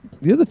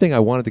 The other thing I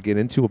wanted to get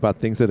into about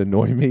things that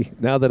annoy me,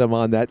 now that I'm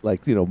on that,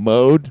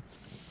 mode,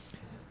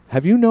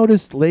 have you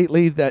noticed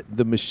lately that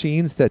the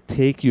machines that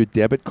take your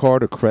debit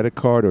card or credit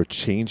card are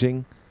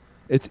changing?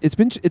 It's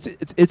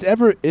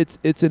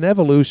an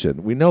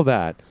evolution. We know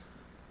that.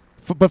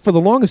 But for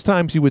the longest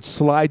times, you would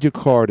slide your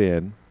card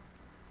in,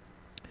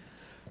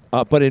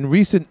 But in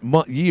recent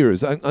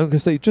years, I'm going to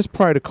say just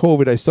prior to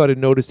COVID, I started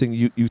noticing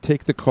you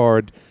take the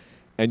card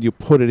and you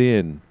put it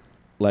in,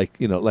 like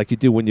you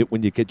do when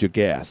you get your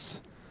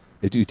gas.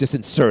 You just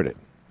insert it,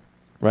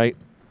 right?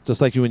 Just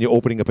like when you're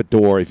opening up a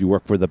door, if you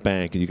work for the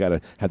bank and you got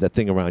to have that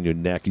thing around your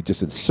neck, you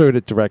just insert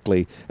it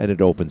directly and it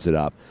opens it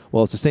up.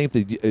 Well, it's the same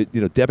thing.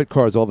 Debit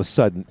cards, all of a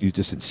sudden, you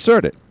just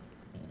insert it.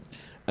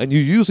 And you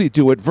usually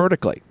do it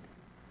vertically.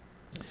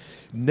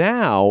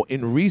 Now,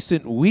 in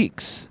recent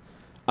weeks,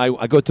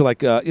 I go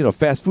to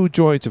fast food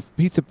joints or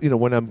pizza.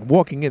 When I'm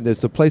walking in,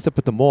 there's a place up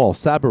at the mall,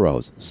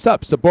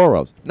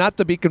 Saboros, not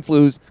to be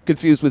confused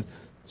with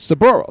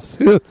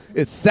Saboros.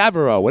 It's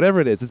Sabaro,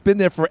 whatever it is. It's been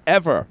there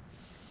forever.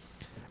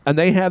 And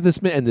they have this,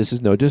 and this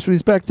is no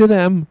disrespect to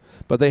them,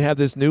 but they have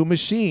this new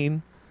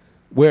machine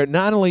where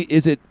not only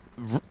is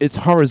it's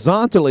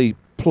horizontally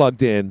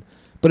plugged in,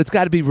 but it's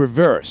got to be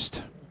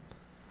reversed.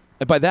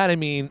 And by that I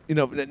mean,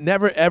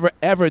 never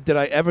ever did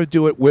I ever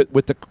do it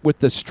with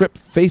the strip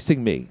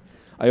facing me.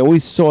 I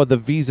always saw the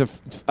Visa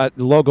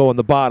logo on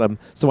the bottom,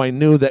 so I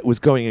knew that was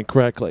going in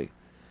correctly.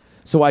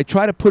 So I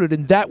try to put it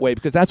in that way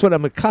because that's what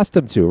I'm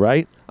accustomed to,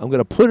 right? I'm going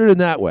to put it in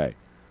that way.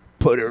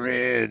 Put her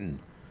in.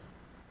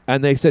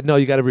 And they said, no,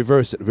 you got to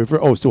reverse it.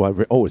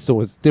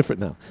 So it's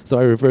different now. So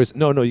I reverse it.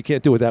 No, you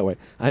can't do it that way.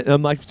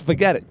 I'm like,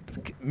 forget it.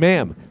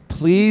 Ma'am,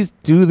 please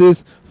do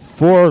this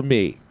for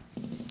me.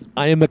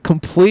 I am a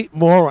complete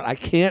moron. I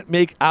can't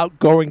make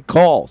outgoing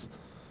calls.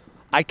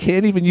 I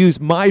can't even use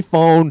my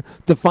phone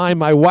to find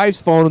my wife's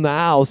phone in the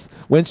house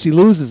when she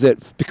loses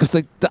it because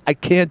I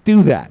can't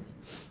do that.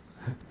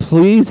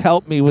 Please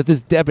help me with this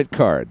debit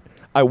card.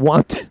 I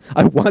want to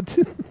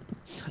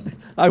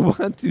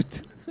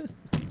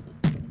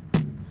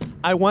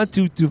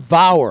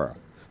devour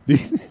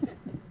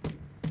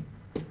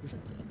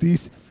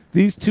these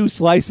 2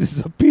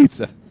 slices of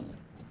pizza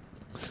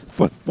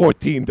for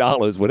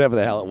 $14, whatever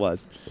the hell it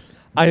was.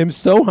 I am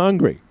so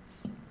hungry.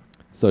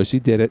 So she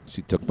did it.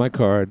 She took my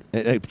card,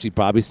 and she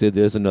probably said,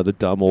 "There's another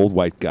dumb old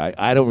white guy."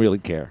 I don't really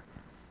care.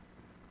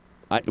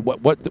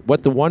 What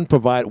the one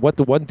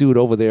dude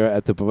over there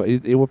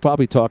they were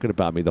probably talking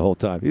about me the whole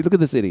time. Hey, look at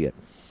this idiot.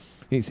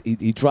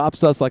 He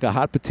drops us like a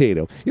hot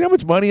potato. You know how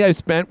much money I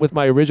spent with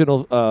my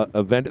original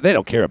event? They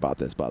don't care about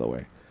this, by the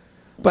way.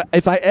 But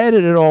if I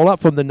added it all up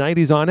from the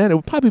 90s on in, it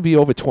would probably be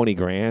over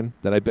 $20,000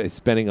 that I've been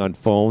spending on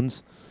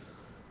phones.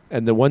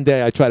 And the one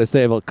day I try to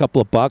save a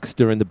couple of bucks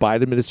during the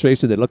Biden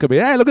administration, they look at me,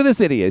 hey, look at this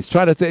idiot. He's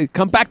trying to say,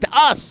 come back to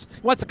us. He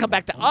wants to come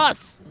back to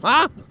us.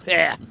 Huh?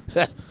 Yeah.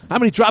 How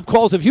many drop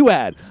calls have you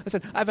had? I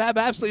said, I've had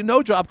absolutely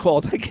no drop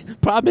calls.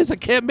 Problem is I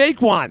can't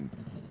make one.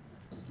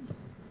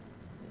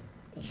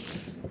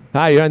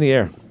 Hi, you're on the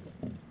air.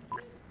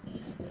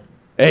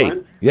 Hey.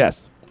 Glenn?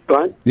 Yes.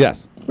 Glenn?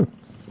 Yes.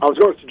 I was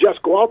going to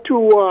suggest go out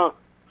to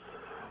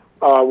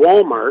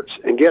Walmart's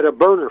and get a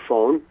burner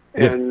phone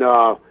and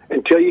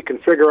until you can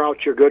figure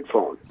out your good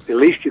phone. At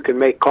least you can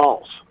make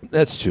calls.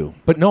 That's true.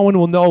 But no one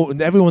will know,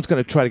 and everyone's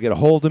going to try to get a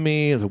hold of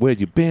me. Where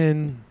you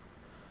been?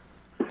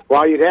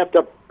 Well, you'd have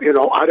to,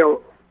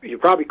 you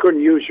probably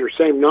couldn't use your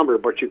same number,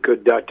 but you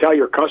could tell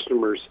your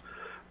customers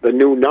the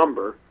new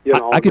number.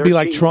 I could be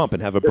like Trump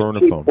and have a burner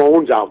phone.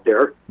 Phones out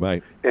there.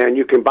 Right. And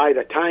you can buy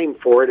the time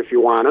for it if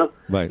you want to.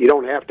 Right. You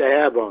don't have to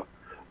have a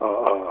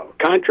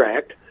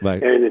contract.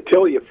 Right. And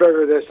until you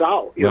figure this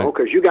out, know,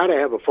 because you got to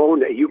have a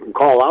phone that you can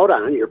call out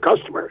on your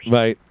customers.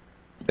 Right.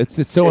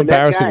 It's so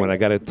embarrassing when I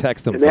got to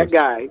text them. And first.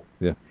 that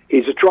guy,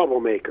 he's a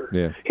troublemaker.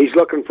 Yeah. He's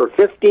looking for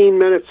 15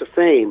 minutes of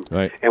fame.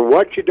 Right. And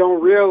what you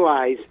don't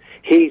realize,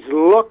 he's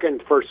looking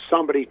for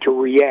somebody to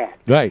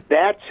react. Right.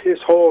 That's his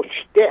whole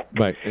shtick.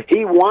 Right.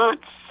 He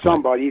wants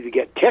somebody to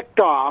get ticked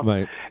off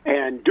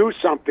and do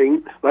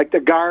something like the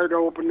guard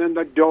opening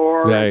the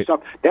door and stuff.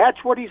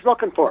 That's what he's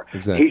looking for.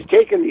 Exactly.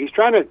 He's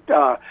trying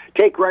to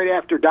take right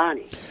after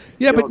Donnie.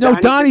 Yeah, but no,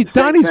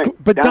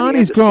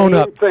 Donnie's grown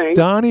up.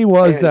 Donnie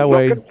was that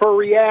way. Looking for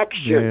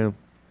reaction. Yeah.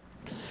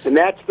 And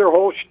that's their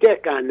whole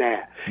shtick on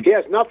that. He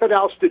has nothing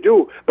else to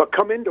do but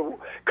come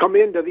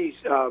into these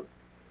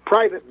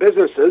private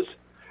businesses,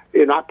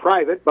 not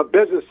private, but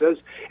businesses,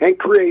 and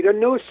create a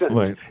nuisance.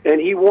 Right. And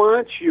he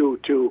wants you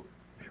to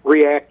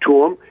react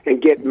to him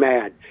and get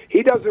mad.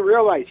 He doesn't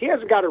realize he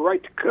hasn't got a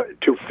right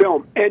to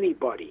film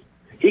anybody.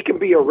 He can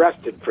be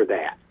arrested for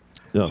that.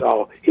 No.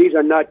 So he's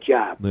a nut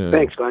job. Yeah.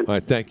 Thanks, Glenn. All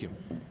right, thank you.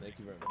 Thank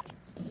you very much.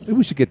 Maybe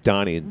we should get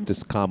Donnie and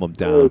just calm him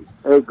down.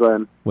 Hey,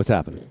 Glenn. What's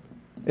happening?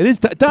 It is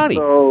Donnie.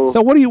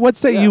 So what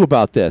say you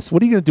about this?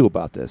 What are you going to do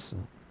about this?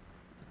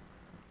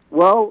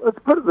 Well, let's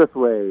put it this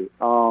way.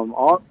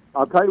 I'll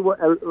tell you what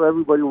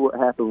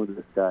happened with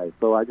this guy.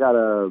 So I got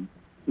a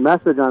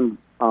message on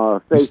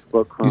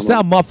Facebook from You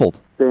sound muffled.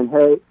 saying,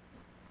 hey,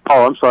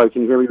 oh, I'm sorry,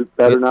 can you hear me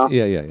better now?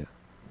 Yeah.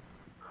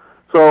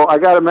 So I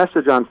got a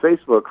message on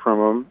Facebook from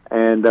him,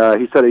 and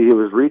he said he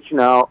was reaching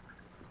out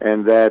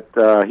and that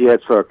he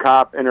had a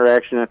cop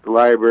interaction at the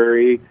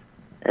library,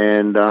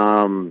 and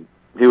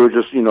he was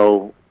just,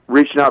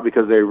 reaching out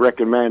because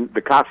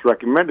the cops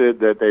recommended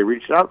that they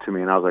reached out to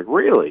me, and I was like,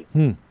 really?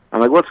 I'm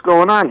like, what's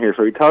going on here?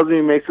 So he tells me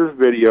he makes this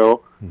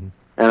video, and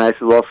I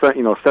said, well, send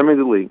me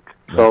the link.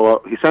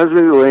 So he sends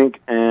me the link,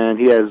 and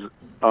he has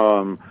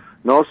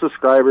no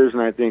subscribers,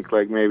 and I think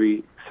like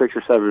maybe 6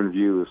 or 7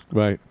 views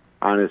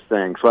on his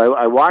thing. So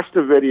I watched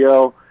the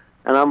video,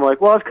 and I'm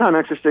like, well, it's kind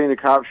of interesting. The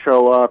cops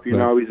show up. You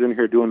know, he's in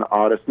here doing the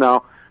audits.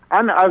 Now,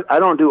 I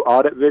don't do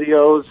audit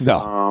videos.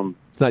 No,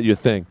 it's not your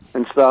thing.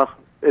 And stuff.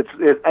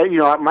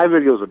 My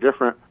videos are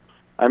different.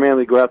 I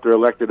mainly go after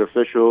elected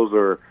officials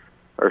or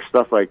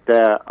stuff like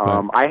that.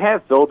 I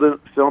have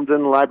filmed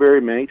in the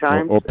library many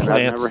times, or and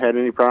I've never had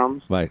any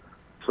problems. Right.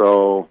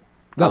 So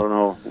I don't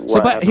know.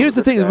 But here's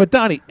the thing, but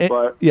Donnie,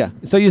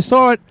 so you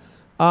saw it,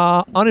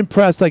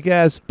 unimpressed, I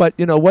guess. But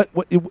you know what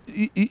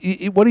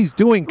he's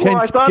doing can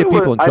get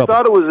people in trouble. I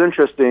thought it was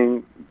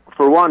interesting.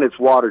 For one, it's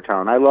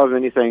Watertown. I love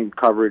anything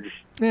coverage.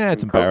 Yeah,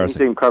 it's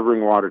embarrassing. Anything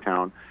covering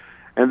Watertown.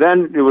 And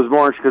then it was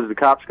more because the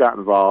cops got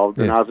involved,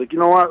 and I was like, you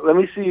know what? Let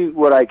me see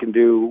what I can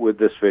do with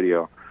this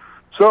video.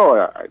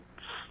 So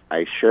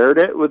I shared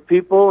it with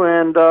people,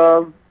 and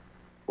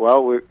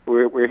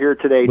we're here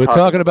today. We're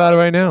talking about it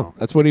right now.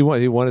 That's what he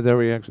wanted. He wanted that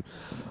reaction.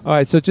 All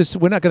right, so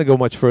we're not going to go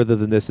much further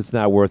than this. It's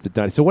not worth it,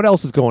 Donnie. So what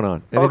else is going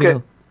on? Anything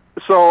else?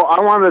 So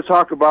I wanted to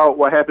talk about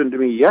what happened to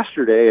me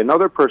yesterday.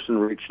 Another person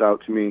reached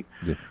out to me.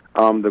 Yeah.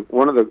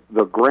 One of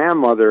the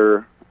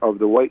grandmother of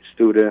the white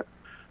student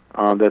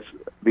that's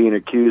being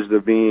accused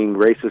of being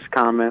racist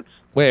comments.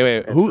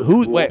 Wait.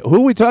 Who are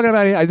we talking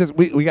about here?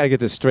 We got to get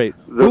this straight.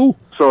 Who?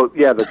 So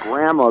the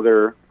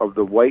grandmother of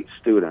the white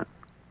student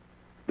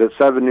that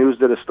 7 News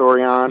did a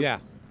story on. Yeah.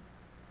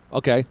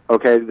 Okay,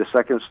 the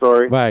second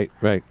story. Right.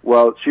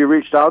 Well, she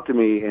reached out to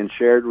me and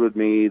shared with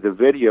me the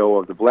video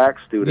of the black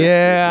student.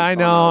 Yeah, I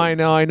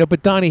know.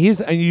 But Donnie,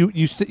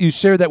 you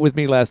shared that with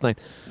me last night.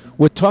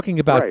 We're talking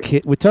about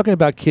we're talking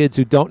about kids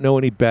who don't know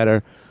any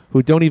better,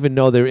 who don't even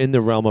know they're in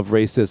the realm of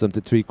racism,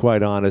 to be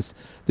quite honest.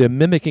 They're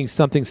mimicking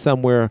something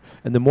somewhere,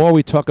 and the more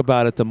we talk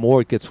about it, the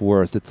more it gets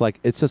worse.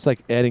 It's just like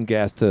adding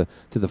gas to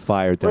the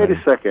fire, Donnie. Wait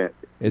a second.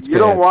 You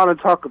don't want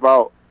to talk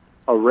about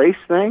a race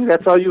thing?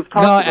 That's all you've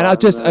talked about. No, and I'll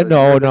just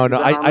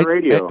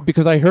no.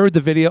 Because I heard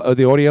the video or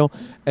the audio,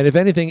 and if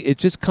anything, it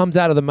just comes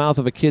out of the mouth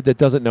of a kid that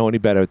doesn't know any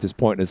better at this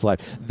point in his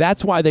life.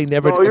 That's why they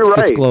never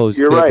disclose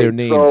their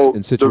names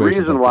in situations.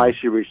 The reason why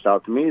she reached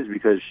out to me is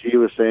because she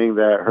was saying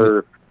that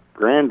her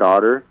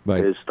granddaughter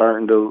is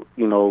starting to,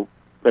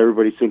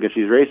 everybody's thinking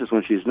she's racist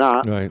when she's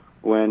not. Right.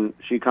 When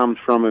she comes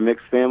from a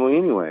mixed family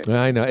anyway.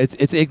 I know.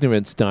 It's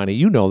ignorance, Donnie.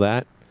 You know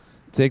that.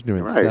 It's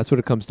ignorance. Right. That's what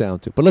it comes down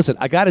to. But listen,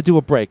 I got to do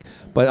a break.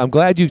 But I'm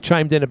glad you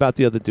chimed in about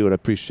the other dude. I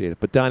appreciate it.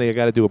 But Donnie, I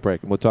got to do a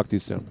break, and we'll talk to you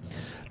soon.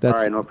 All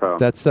right, no problem.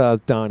 That's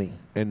Donnie,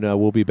 and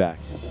we'll be back.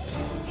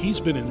 He's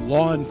been in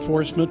law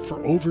enforcement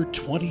for over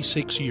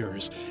 26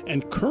 years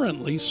and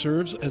currently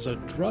serves as a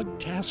drug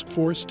task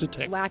force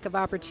detective. Lack of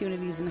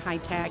opportunities and high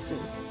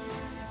taxes.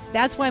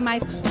 That's why my...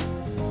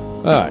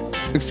 All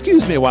right.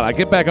 Excuse me while I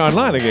get back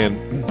online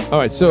again. All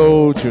right,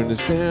 so turn this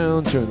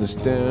down.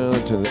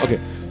 Okay,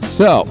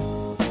 so...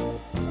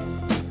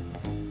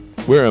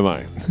 Where am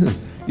I?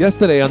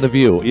 Yesterday on The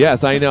View.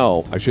 Yes, I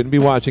know. I shouldn't be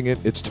watching it.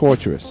 It's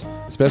torturous,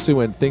 especially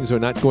when things are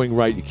not going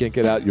right. You can't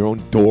get out your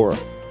own door.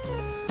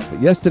 But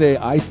yesterday,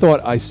 I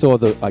thought I saw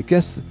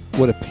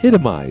what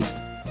epitomized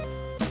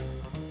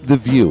The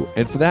View,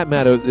 and for that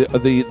matter,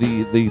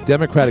 the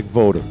Democratic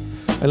voter.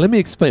 And let me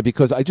explain,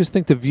 because I just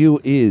think The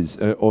View is,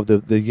 or the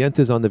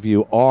yentas on The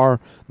View are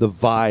the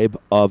vibe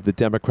of the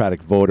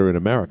Democratic voter in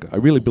America. I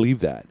really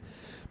believe that.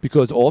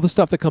 Because all the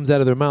stuff that comes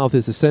out of their mouth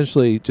is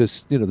essentially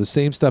just, the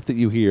same stuff that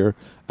you hear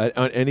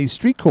on any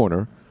street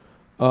corner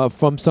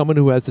from someone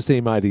who has the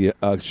same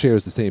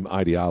shares the same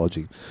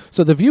ideology.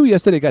 So The View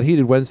yesterday got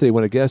heated Wednesday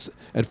when a guest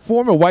and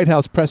former White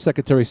House press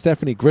secretary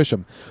Stephanie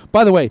Grisham.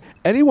 By the way,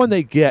 anyone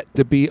they get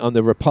to be on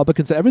the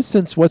Republicans, ever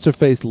since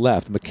what's-her-face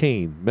left,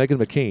 Meghan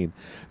McCain,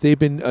 they've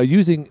been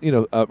using,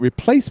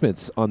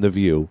 replacements on The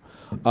View.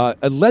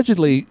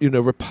 Allegedly,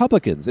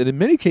 Republicans, and in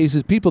many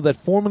cases, people that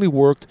formerly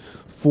worked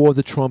for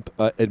the Trump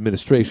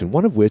administration,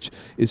 one of which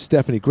is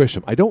Stephanie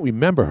Grisham. I don't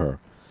remember her,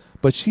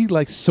 but she,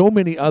 like so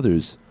many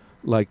others,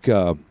 like,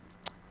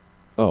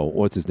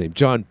 what's his name?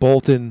 John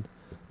Bolton,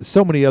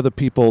 so many other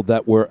people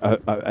that were,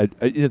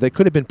 they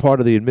could have been part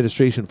of the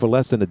administration for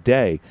less than a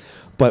day,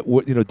 but,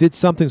 did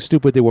something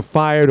stupid. They were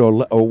fired or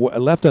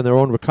left on their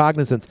own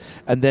recognizance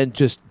and then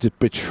just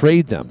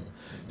betrayed them.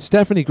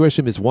 Stephanie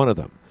Grisham is one of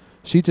them.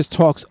 She just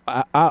talks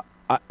ad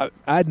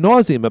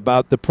nauseum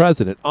about the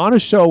president on a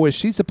show where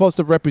she's supposed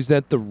to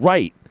represent the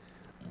right,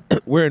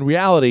 where in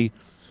reality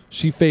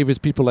she favors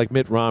people like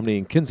Mitt Romney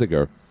and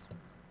Kinzinger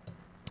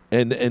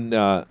and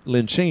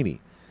Lynn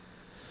Cheney.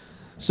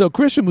 So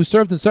Grisham, who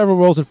served in several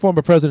roles in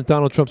former President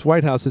Donald Trump's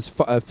White House, is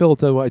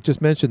filled. I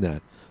just mentioned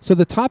that. So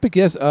the topic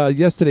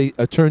yesterday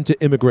turned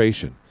to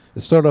immigration.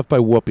 It started off by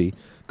Whoopi.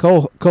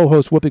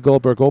 Co-host Whoopi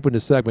Goldberg opened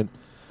his segment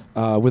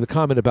with a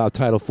comment about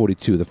Title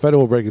 42, the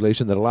federal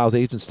regulation that allows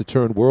agents to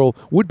turn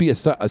would-be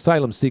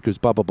asylum seekers,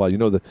 blah, blah, blah,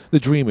 the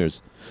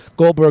dreamers.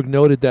 Goldberg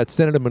noted that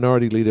Senate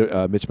Minority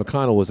Leader Mitch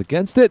McConnell was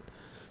against it.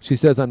 She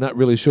says, I'm not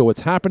really sure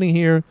what's happening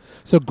here.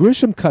 So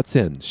Grisham cuts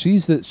in.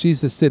 She's the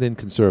sit-in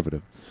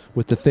conservative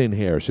with the thin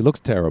hair. She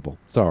looks terrible.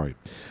 Sorry.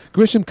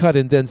 Grisham cut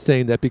in then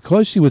saying that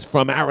because she was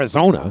from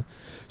Arizona,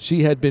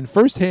 she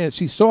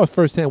saw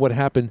firsthand what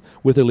happened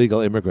with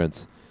illegal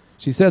immigrants.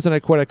 She says, and I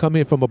quote, I come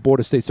here from a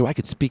border state so I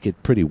could speak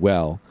it pretty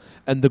well.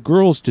 And the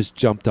girls just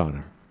jumped on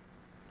her.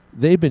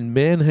 They've been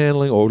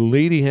manhandling or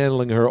lady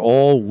handling her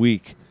all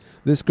week.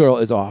 This girl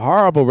is a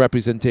horrible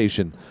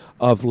representation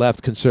of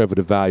left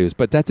conservative values,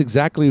 but that's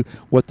exactly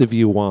what The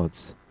View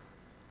wants.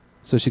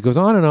 So she goes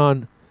on,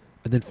 and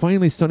then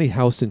finally Sunny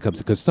Houston comes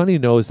in, because Sunny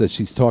knows that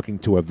she's talking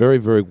to a very,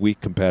 very weak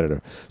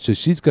competitor. So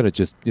she's going to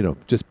just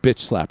bitch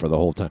slap her the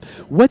whole time.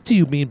 What do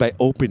you mean by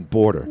open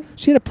border?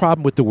 She had a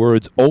problem with the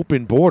words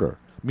open border,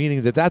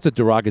 meaning that that's a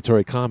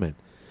derogatory comment.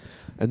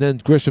 And then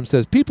Grisham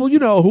says, people,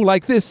 who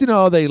like this,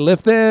 they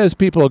lift this.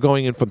 People are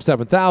going in from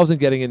 7,000,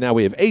 getting in now.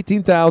 We have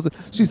 18,000.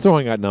 She's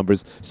throwing out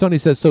numbers. Sonny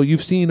says, so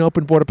you've seen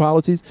open border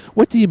policies?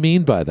 What do you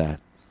mean by that?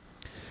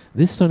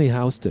 This Sunny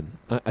Houston,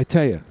 I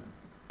tell you,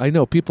 I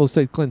know people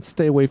say, Clint,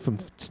 stay away from,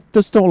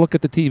 just don't look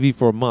at the TV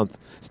for a month.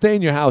 Stay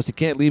in your house. You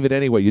can't leave it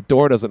anyway. Your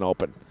door doesn't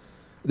open.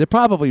 They're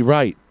probably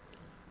right.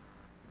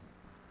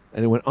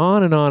 And it went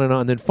on and on and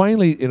on. And then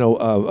finally,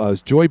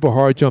 Joy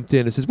Behar jumped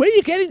in and says, where are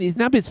you getting these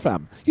numbers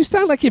from? You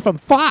sound like you're from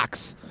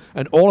Fox.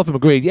 And all of them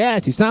agreed,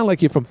 yes, you sound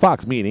like you're from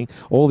Fox, meaning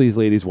all these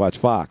ladies watch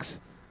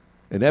Fox.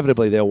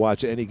 Inevitably, they'll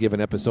watch any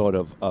given episode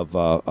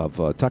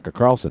of Tucker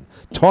Carlson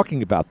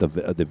talking about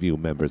the View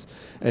members.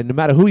 And no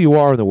matter who you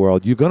are in the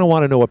world, you're going to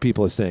want to know what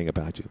people are saying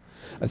about you,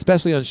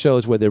 especially on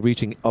shows where they're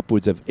reaching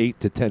upwards of 8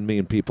 to 10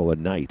 million people a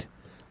night,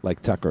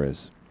 like Tucker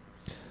is.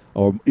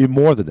 Or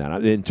more than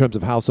that. In terms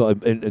of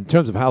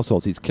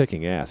households, he's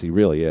kicking ass. He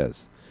really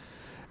is.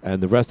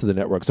 And the rest of the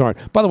networks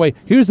aren't. By the way,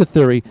 here's the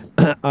theory.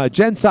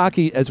 Jen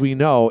Psaki, as we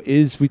know,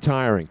 is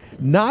retiring.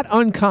 Not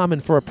uncommon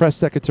for a press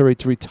secretary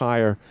to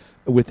retire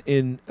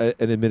within an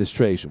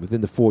administration, within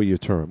the 4-year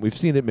term. We've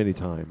seen it many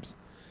times.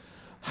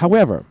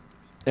 However,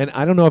 and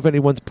I don't know if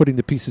anyone's putting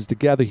the pieces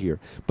together here,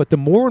 but the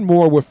more and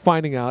more we're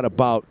finding out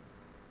about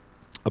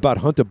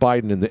Hunter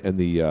Biden and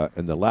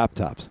the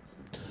laptops,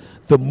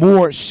 the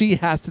more she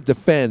has to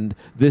defend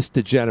this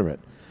degenerate.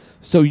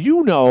 So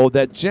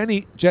that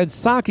Jen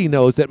Psaki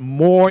knows that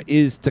more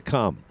is to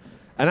come.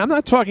 And I'm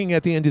not talking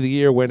at the end of the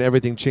year when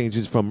everything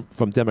changes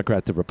from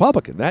Democrat to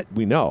Republican. That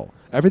we know.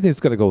 Everything's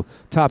going to go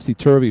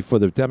topsy-turvy for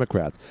the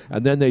Democrats.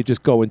 And then they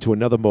just go into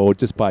another mode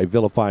just by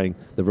vilifying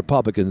the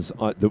Republicans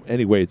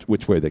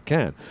which way they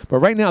can. But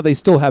right now they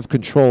still have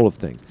control of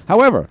things.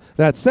 However,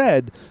 that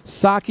said,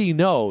 Psaki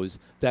knows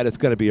that it's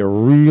going to be a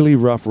really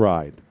rough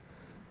ride.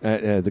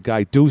 The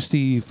guy,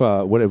 Steve,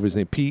 whatever his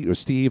name, Pete or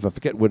Steve, I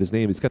forget what his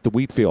name is. He's got the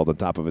wheat field on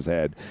top of his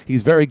head.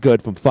 He's very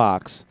good from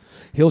Fox.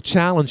 He'll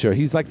challenge her.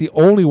 He's like the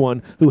only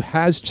one who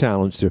has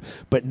challenged her.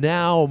 But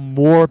now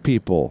more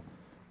people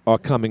are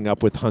coming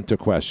up with Hunter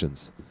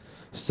questions.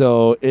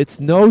 So it's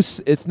no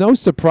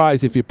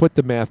surprise if you put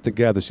the math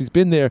together. She's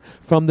been there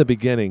from the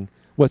beginning.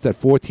 What's that,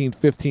 14,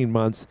 15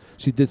 months?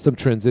 She did some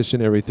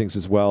transitionary things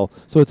as well.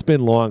 So it's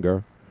been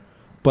longer.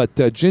 But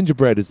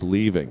Gingerbread is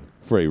leaving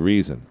for a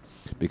reason.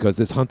 Because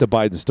this Hunter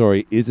Biden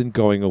story isn't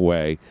going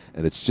away,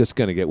 and it's just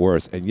going to get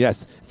worse. And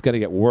yes, it's going to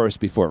get worse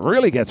before it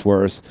really gets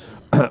worse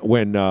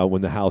when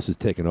the House is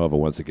taken over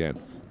once again.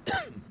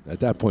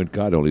 At that point,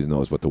 God only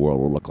knows what the world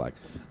will look like.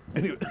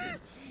 Anyway,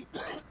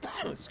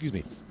 excuse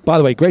me. By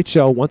the way, great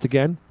show once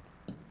again.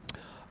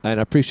 And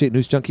I appreciate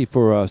News Junkie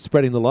for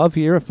spreading the love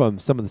here from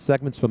some of the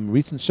segments from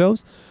recent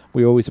shows.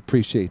 We always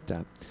appreciate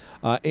that.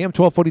 AM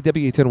 1240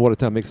 WA10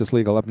 Watertown makes us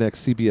legal. Up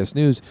next, CBS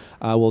News.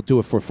 We'll do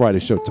it for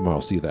Friday's show tomorrow.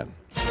 See you then.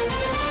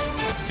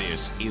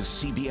 This is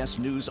CBS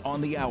News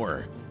on the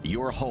Hour,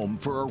 your home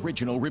for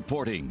original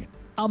reporting.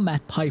 I'm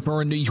Matt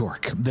Piper in New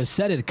York. The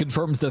Senate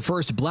confirms the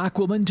first black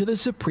woman to the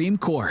Supreme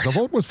Court. The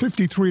vote was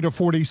 53 to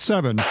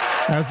 47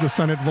 as the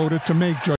Senate voted to make Judge